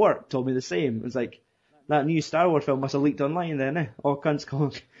boss at work told me the same. It was like, that new Star Wars film must have leaked online then, eh? All cunts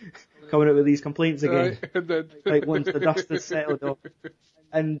coming out with these complaints again. Like, once the dust has settled off.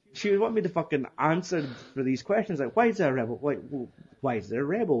 And she would want me to fucking answer for these questions, like, why is there a rebel? Why is there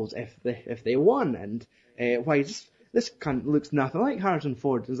rebels if they won? And why is this cunt looks nothing like Harrison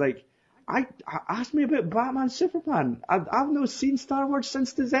Ford? It's like, I asked me about Batman Superman. I've not seen Star Wars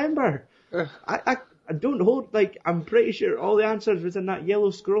since December. I don't hold, like, I'm pretty sure all the answers was in that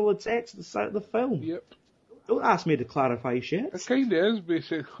yellow scroll of text at the start of the film. Yep. Don't ask me to clarify shit. It kind of is,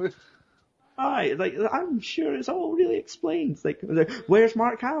 basically. Aye, like, I'm sure it's all really explained. Like, where's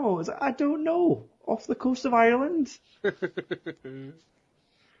Mark Hamill? It's like, I don't know. Off the coast of Ireland.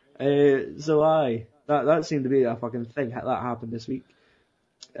 So aye, that seemed to be a fucking thing that happened this week.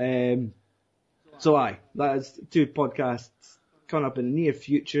 So aye, that is 2 podcasts coming up in the near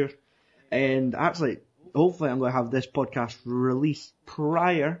future. And actually, hopefully I'm going to have this podcast released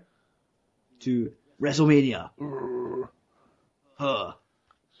prior to WrestleMania.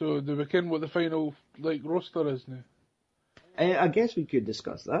 So do we ken what the final, like, roster is now? I guess we could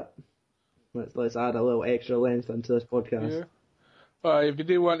discuss that. Let's add a little extra length into this podcast. Yeah. Aye, if you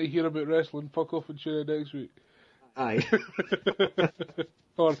do want to hear about wrestling, fuck off and tune in next week. Aye.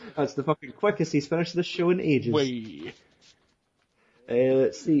 Or, That's the fucking quickest he's finished this show in ages. way.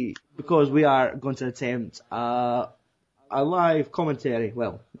 Let's see, because we are going to attempt a live commentary.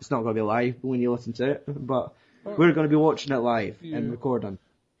 Well, it's not going to be live when you listen to it, but we're going to be watching it live and recording,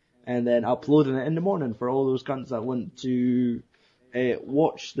 and then uploading it in the morning for all those cunts that want to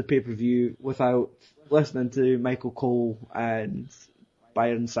watch the pay-per-view without listening to Michael Cole and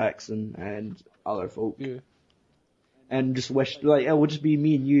Byron Saxon and other folk. Yeah. And just wish, like, it would just be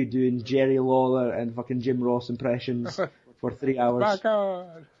me and you doing Jerry Lawler and fucking Jim Ross impressions for 3 hours. Back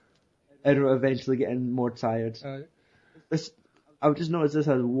on! And we're eventually getting more tired. Aye. I've just noticed this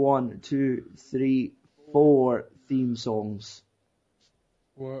has 1, 2, 3, 4 theme songs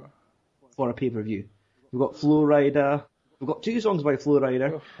What? for a pay-per-view. We've got Flow Rider. We've got 2 songs by Flow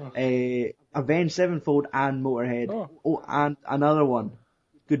Rider. Oh, fuck. Avenged Sevenfold and Motorhead. Oh. And another one.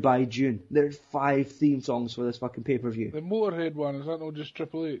 Goodbye June. There's 5 theme songs for this fucking pay-per-view. The Motorhead one, is that not just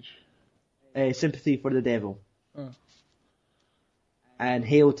Triple H? Sympathy for the Devil. Oh. And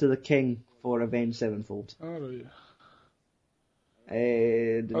Hail to the King for Avenged Sevenfold. Alright.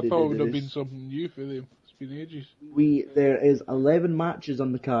 I thought it would have been There's something new for them. It's been ages. There is 11 matches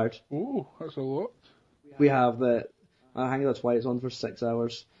on the card. Oh, that's a lot. We have I think that's why it's on for 6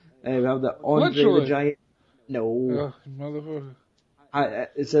 hours. We have the Andre Literally? the Giant. No, Motherfucker.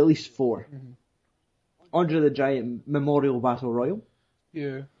 it's at least 4. Mhm. Andre the Giant Memorial Battle Royal.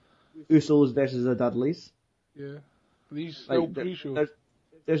 Yeah, Usos versus the Dudleys. yeah. These still Like, pre-show.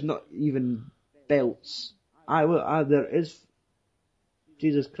 there's not even belts. There is.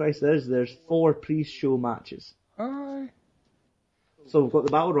 Jesus Christ, there's 4 pre-show matches. Aye. So we've got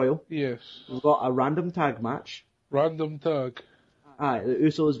the Battle Royal. Yes. We've got a random tag match. Random tag. Aye, the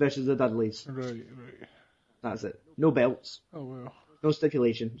Usos versus the Dudleys. Right. That's it. No belts. Oh well. No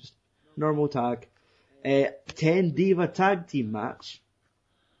stipulation. Just normal tag. 10 Diva tag team match.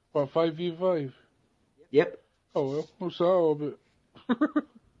 What, 5v5? Yep. Oh well. What's that all about?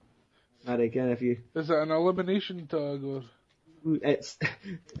 I reckon if you. Is it an elimination tag or? It's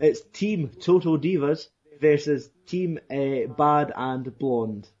Team Total Divas versus Team Bad and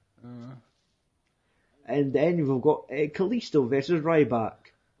Blonde. And then we've got Kalisto versus Ryback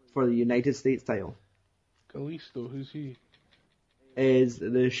for the United States title. Kalisto, who's he? Is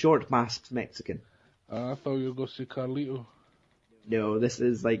the short masked Mexican. I thought you were going to say Carlito. No, this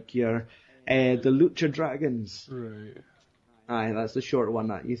is like your the Lucha Dragons. Right. Aye, that's the short one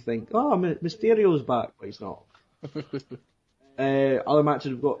that you think, oh, Mysterio's back, but he's not. Other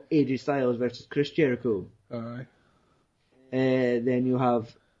matches we've got AJ Styles versus Chris Jericho. Aye. Then you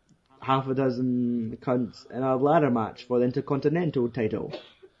have half a dozen cunts in a ladder match for the Intercontinental title.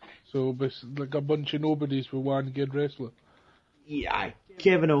 So, like a bunch of nobodies with one good wrestler. Yeah, aye.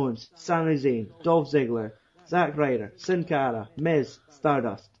 Kevin Owens, Sami Zayn, Dolph Ziggler, Zack Ryder, Sin Cara, Miz,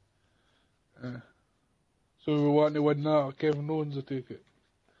 Stardust. So we want to win that, Kevin Owens will take it.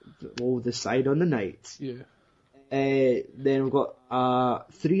 We'll decide on the night. Yeah. Then we've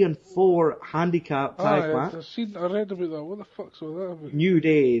got 3 and 4 handicap tag match. I read about that. What the fuck's all that about? New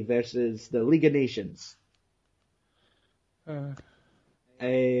Day versus the League of Nations. We've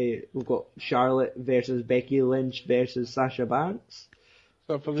got Charlotte versus Becky Lynch versus Sasha Banks.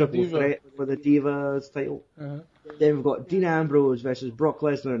 So for the triple Diva. threat for the Divas title. Uh-huh. Then we've got Dean Ambrose versus Brock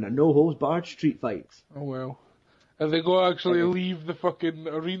Lesnar in a no-holds-barred street fight. Oh well. And they go actually leave the fucking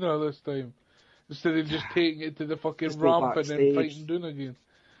arena this time. Instead of just taking it to the fucking Just go ramp and then backstage. fighting down again.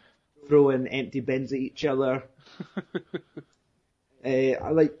 Throwing empty bins at each other.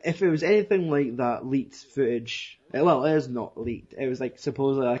 Like, if it was anything like that leaked footage, well, it is not leaked. It was like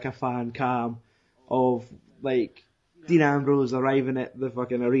supposedly like a fan cam of like Dean Ambrose arriving at the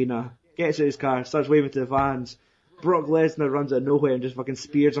fucking arena, gets in his car, starts waving to the fans. Brock Lesnar runs out of nowhere and just fucking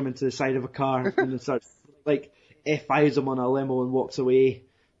spears him into the side of a car and then starts like F5s him on a limo and walks away.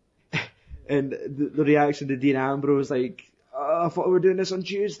 And the reaction to Dean Ambrose like, I thought we were doing this on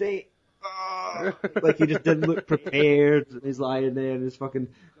Tuesday. Like he just didn't look prepared. And he's lying there and his fucking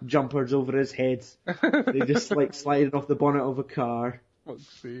jumper's over his head. And he just like sliding off the bonnet of a car. Fuck's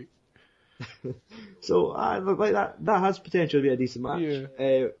sake. So like that has potential to be a decent match.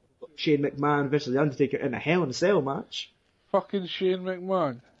 Yeah. Shane McMahon versus The Undertaker in a Hell in a Cell match. Fucking Shane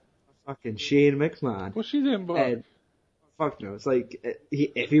McMahon. Fucking Shane McMahon. What's he doing back? Fuck no, it's like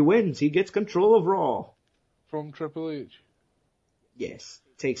if he wins, he gets control of Raw. From Triple H. Yes,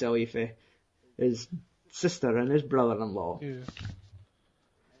 takes away for his sister and his brother-in-law.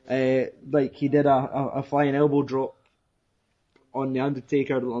 Yeah. Like he did a flying elbow drop on The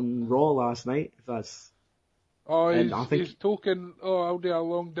Undertaker on Raw last night. If that's He's talking, I'll do a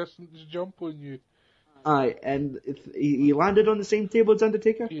long distance jump on you. Aye, and he landed on the same table as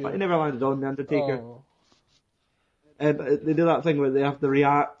Undertaker, but he never landed on The Undertaker. Oh. But they do that thing where they have to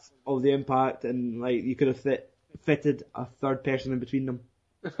react of the impact, and like you could have fitted a third person in between them.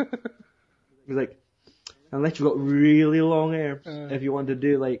 It was like, unless you've got really long arms, if you want to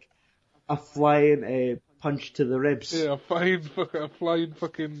do like a flying punch to the ribs. Yeah, a flying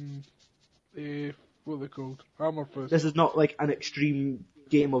fucking, what are they called? Hammer fist. This is not like an extreme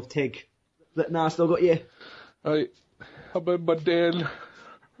game of TIG. But nah, I still got you. Right, I'm in my den.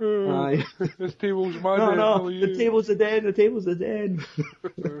 Aye. This table's my den. No, the table's a den.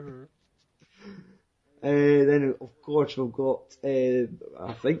 Then of course we've got,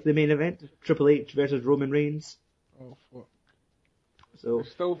 I think the main event, Triple H versus Roman Reigns. Oh fuck. So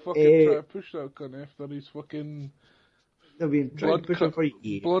They're still fucking trying to push that cunt after his fucking they've been trying to push him for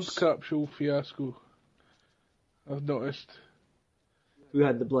years. blood capsule fiasco. I've noticed. Who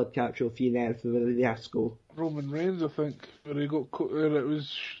had the blood capsule fiasco? Roman Reigns, I think, where he got caught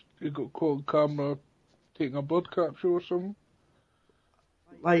on camera taking a blood capsule or something.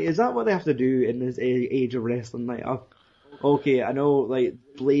 Like, is that what they have to do in this age of wrestling? Like, okay, I know, like,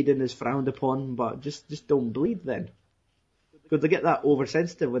 bleeding is frowned upon, but just don't bleed then. Because they get that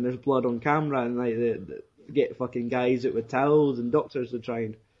oversensitive when there's blood on camera, and like they get fucking guys out with towels and doctors to try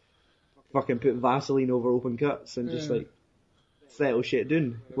and fucking put Vaseline over open cuts and just like settle shit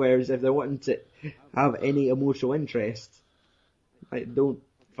down. Whereas if they're wanting to have any emotional interest, like don't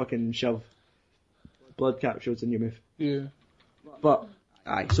fucking shove blood capsules in your mouth. Yeah. But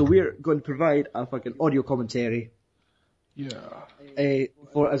aye, so we're going to provide a fucking audio commentary. Yeah.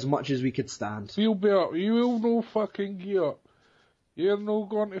 For as much as we could stand. Feel better. You will no fucking get up. You're no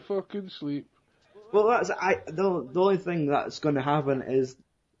going to fucking sleep. Well, the only thing that's going to happen is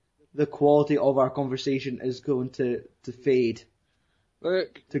the quality of our conversation is going to fade.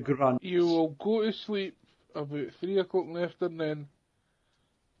 Like, to grunt. You will go to sleep about 3 o'clock in the afternoon,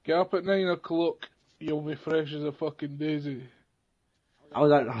 get up at 9 o'clock, you'll be fresh as a fucking daisy. I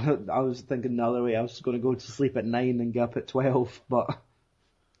was thinking the other way, I was going to go to sleep at 9 and get up at 12, but...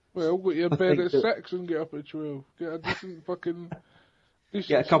 Well, go to your bed at 6 and get up at 12. Get a decent fucking...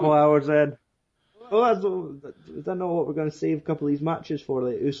 Get a couple hours in. Well, is that not what we're going to save a couple of these matches for,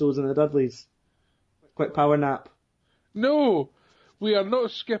 like Usos and the Dudleys? Quick power nap. No! We are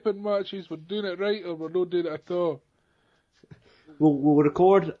not skipping matches, we're doing it right or we're not doing it at all. We'll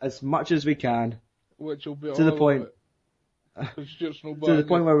record as much as we can. Which will be to the point. It's just no to the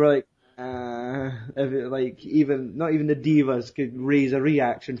point where we're like, if it, like not even the divas could raise a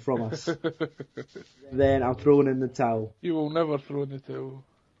reaction from us, then I'm throwing in the towel. You will never throw in the towel.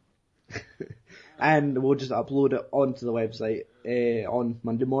 And we'll just upload it onto the website on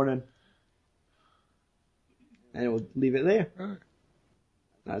Monday morning. And we'll leave it there. Right.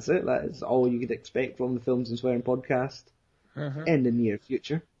 That's it. That is all you could expect from the Films and Swearing podcast in the near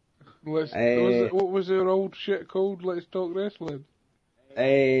future. What was their old shit called? Let's Talk Wrestling.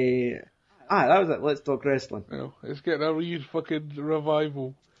 That was it. Let's Talk Wrestling. No, it's getting a real fucking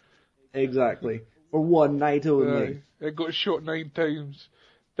revival. Exactly. For one night only. It got shot 9 times,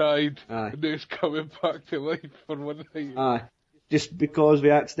 died, Aye. and now it's coming back to life for one night. Just because we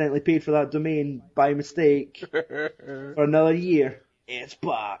accidentally paid for that domain by mistake for another year. it's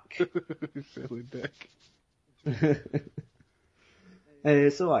back. Silly dick.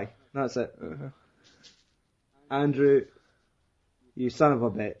 So that's it. Andrew, you son of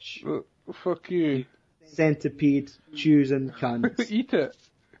a bitch. Fuck you. Centipede choosing cunt. Eat it.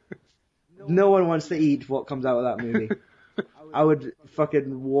 No one wants to eat what comes out of that movie. I would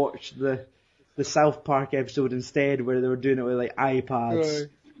fucking watch the South Park episode instead where they were doing it with like iPads.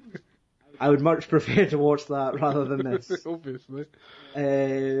 I would much prefer to watch that rather than this. Obviously.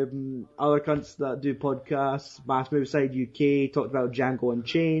 Other cunts that do podcasts, Mass Move Side UK talked about Django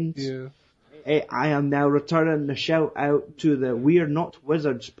Unchained. Yeah. I am now returning the shout out to the We're Not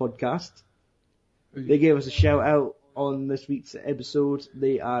Wizards podcast. They gave us a shout out on this week's episode.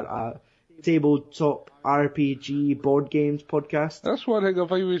 They are a tabletop RPG board games podcast. That's one thing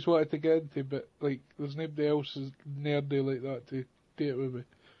I've always wanted to get into, but like, there's nobody else as nerdy like that to do it with me.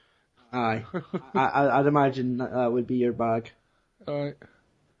 Aye. I'd imagine that would be your bag. Aye.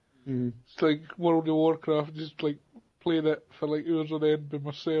 Mm. It's like World of Warcraft, just like playing it for like hours on end by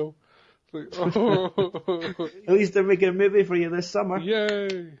myself. It's like, oh. At least they're making a movie for you this summer. Yay!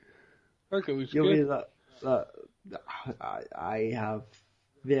 I think it looks You'll good. be that I have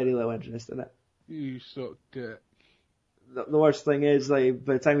very little interest in it. You suck dick. The worst thing is, like,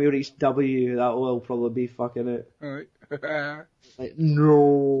 by the time we reach W, that will probably be fucking it. Alright. Like,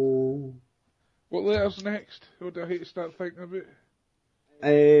 no. What letters next? What do I hate to start thinking about?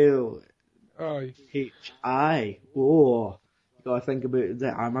 Oh, Aye. H-I. Oh. You gotta think about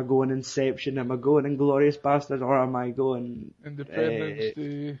that. Am I going Inception? Am I going Inglourious Basterds? Or am I going Independence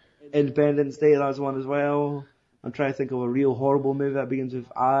Day. Independence Day? That's one as well. I'm trying to think of a real horrible movie that begins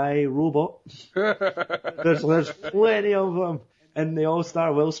with I, Robot. There's plenty of them. And they all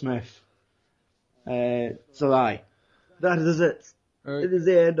star Will Smith. So aye. That is it. Right. It is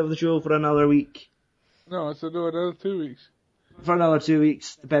the end of the show for another week. No, it's another 2 weeks. For another 2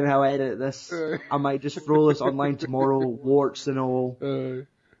 weeks, depending how I edit this. I might just throw this online tomorrow, warts and all.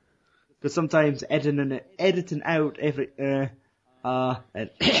 Because sometimes editing out every, It's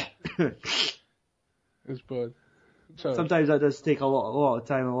bad. Sorry. sometimes that does take a lot of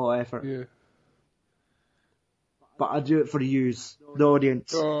time, a lot of effort. Yeah. But I do it for the use, the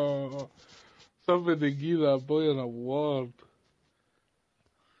audience. Oh, somebody give that boy an award.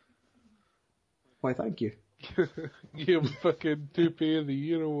 Why, thank you. Give him fucking Toupee of the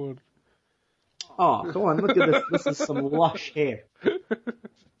Year award. Oh, come on, look at this. This is some lush hair. Who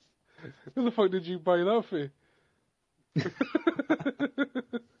the fuck did you buy that for?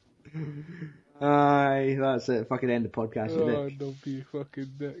 Aye, that's it. Fucking end the podcast, you Oh, dick. don't be a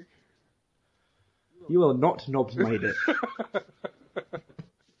fucking dick. You will not knob my dick.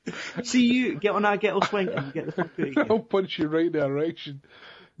 See you, get on that ghetto swing and you get the fuck out of I'll here. punch you right in the erection.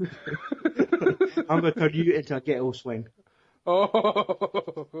 I'm going to turn you into a ghetto swing.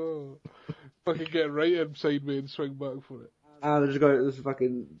 Oh, fucking get right inside me and swing back for it. There's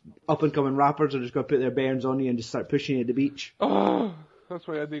fucking up and coming rappers are just going to put their bairns on you and just start pushing you at the beach. Oh, that's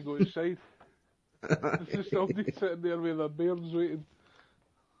why I didn't go inside. There's just somebody sitting there with their bairns waiting.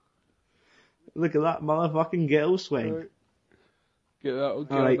 Look at that motherfucking ghetto swing. Right. Get that,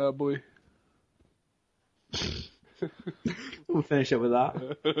 okay, Alright. that boy. We'll finish it with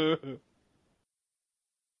that.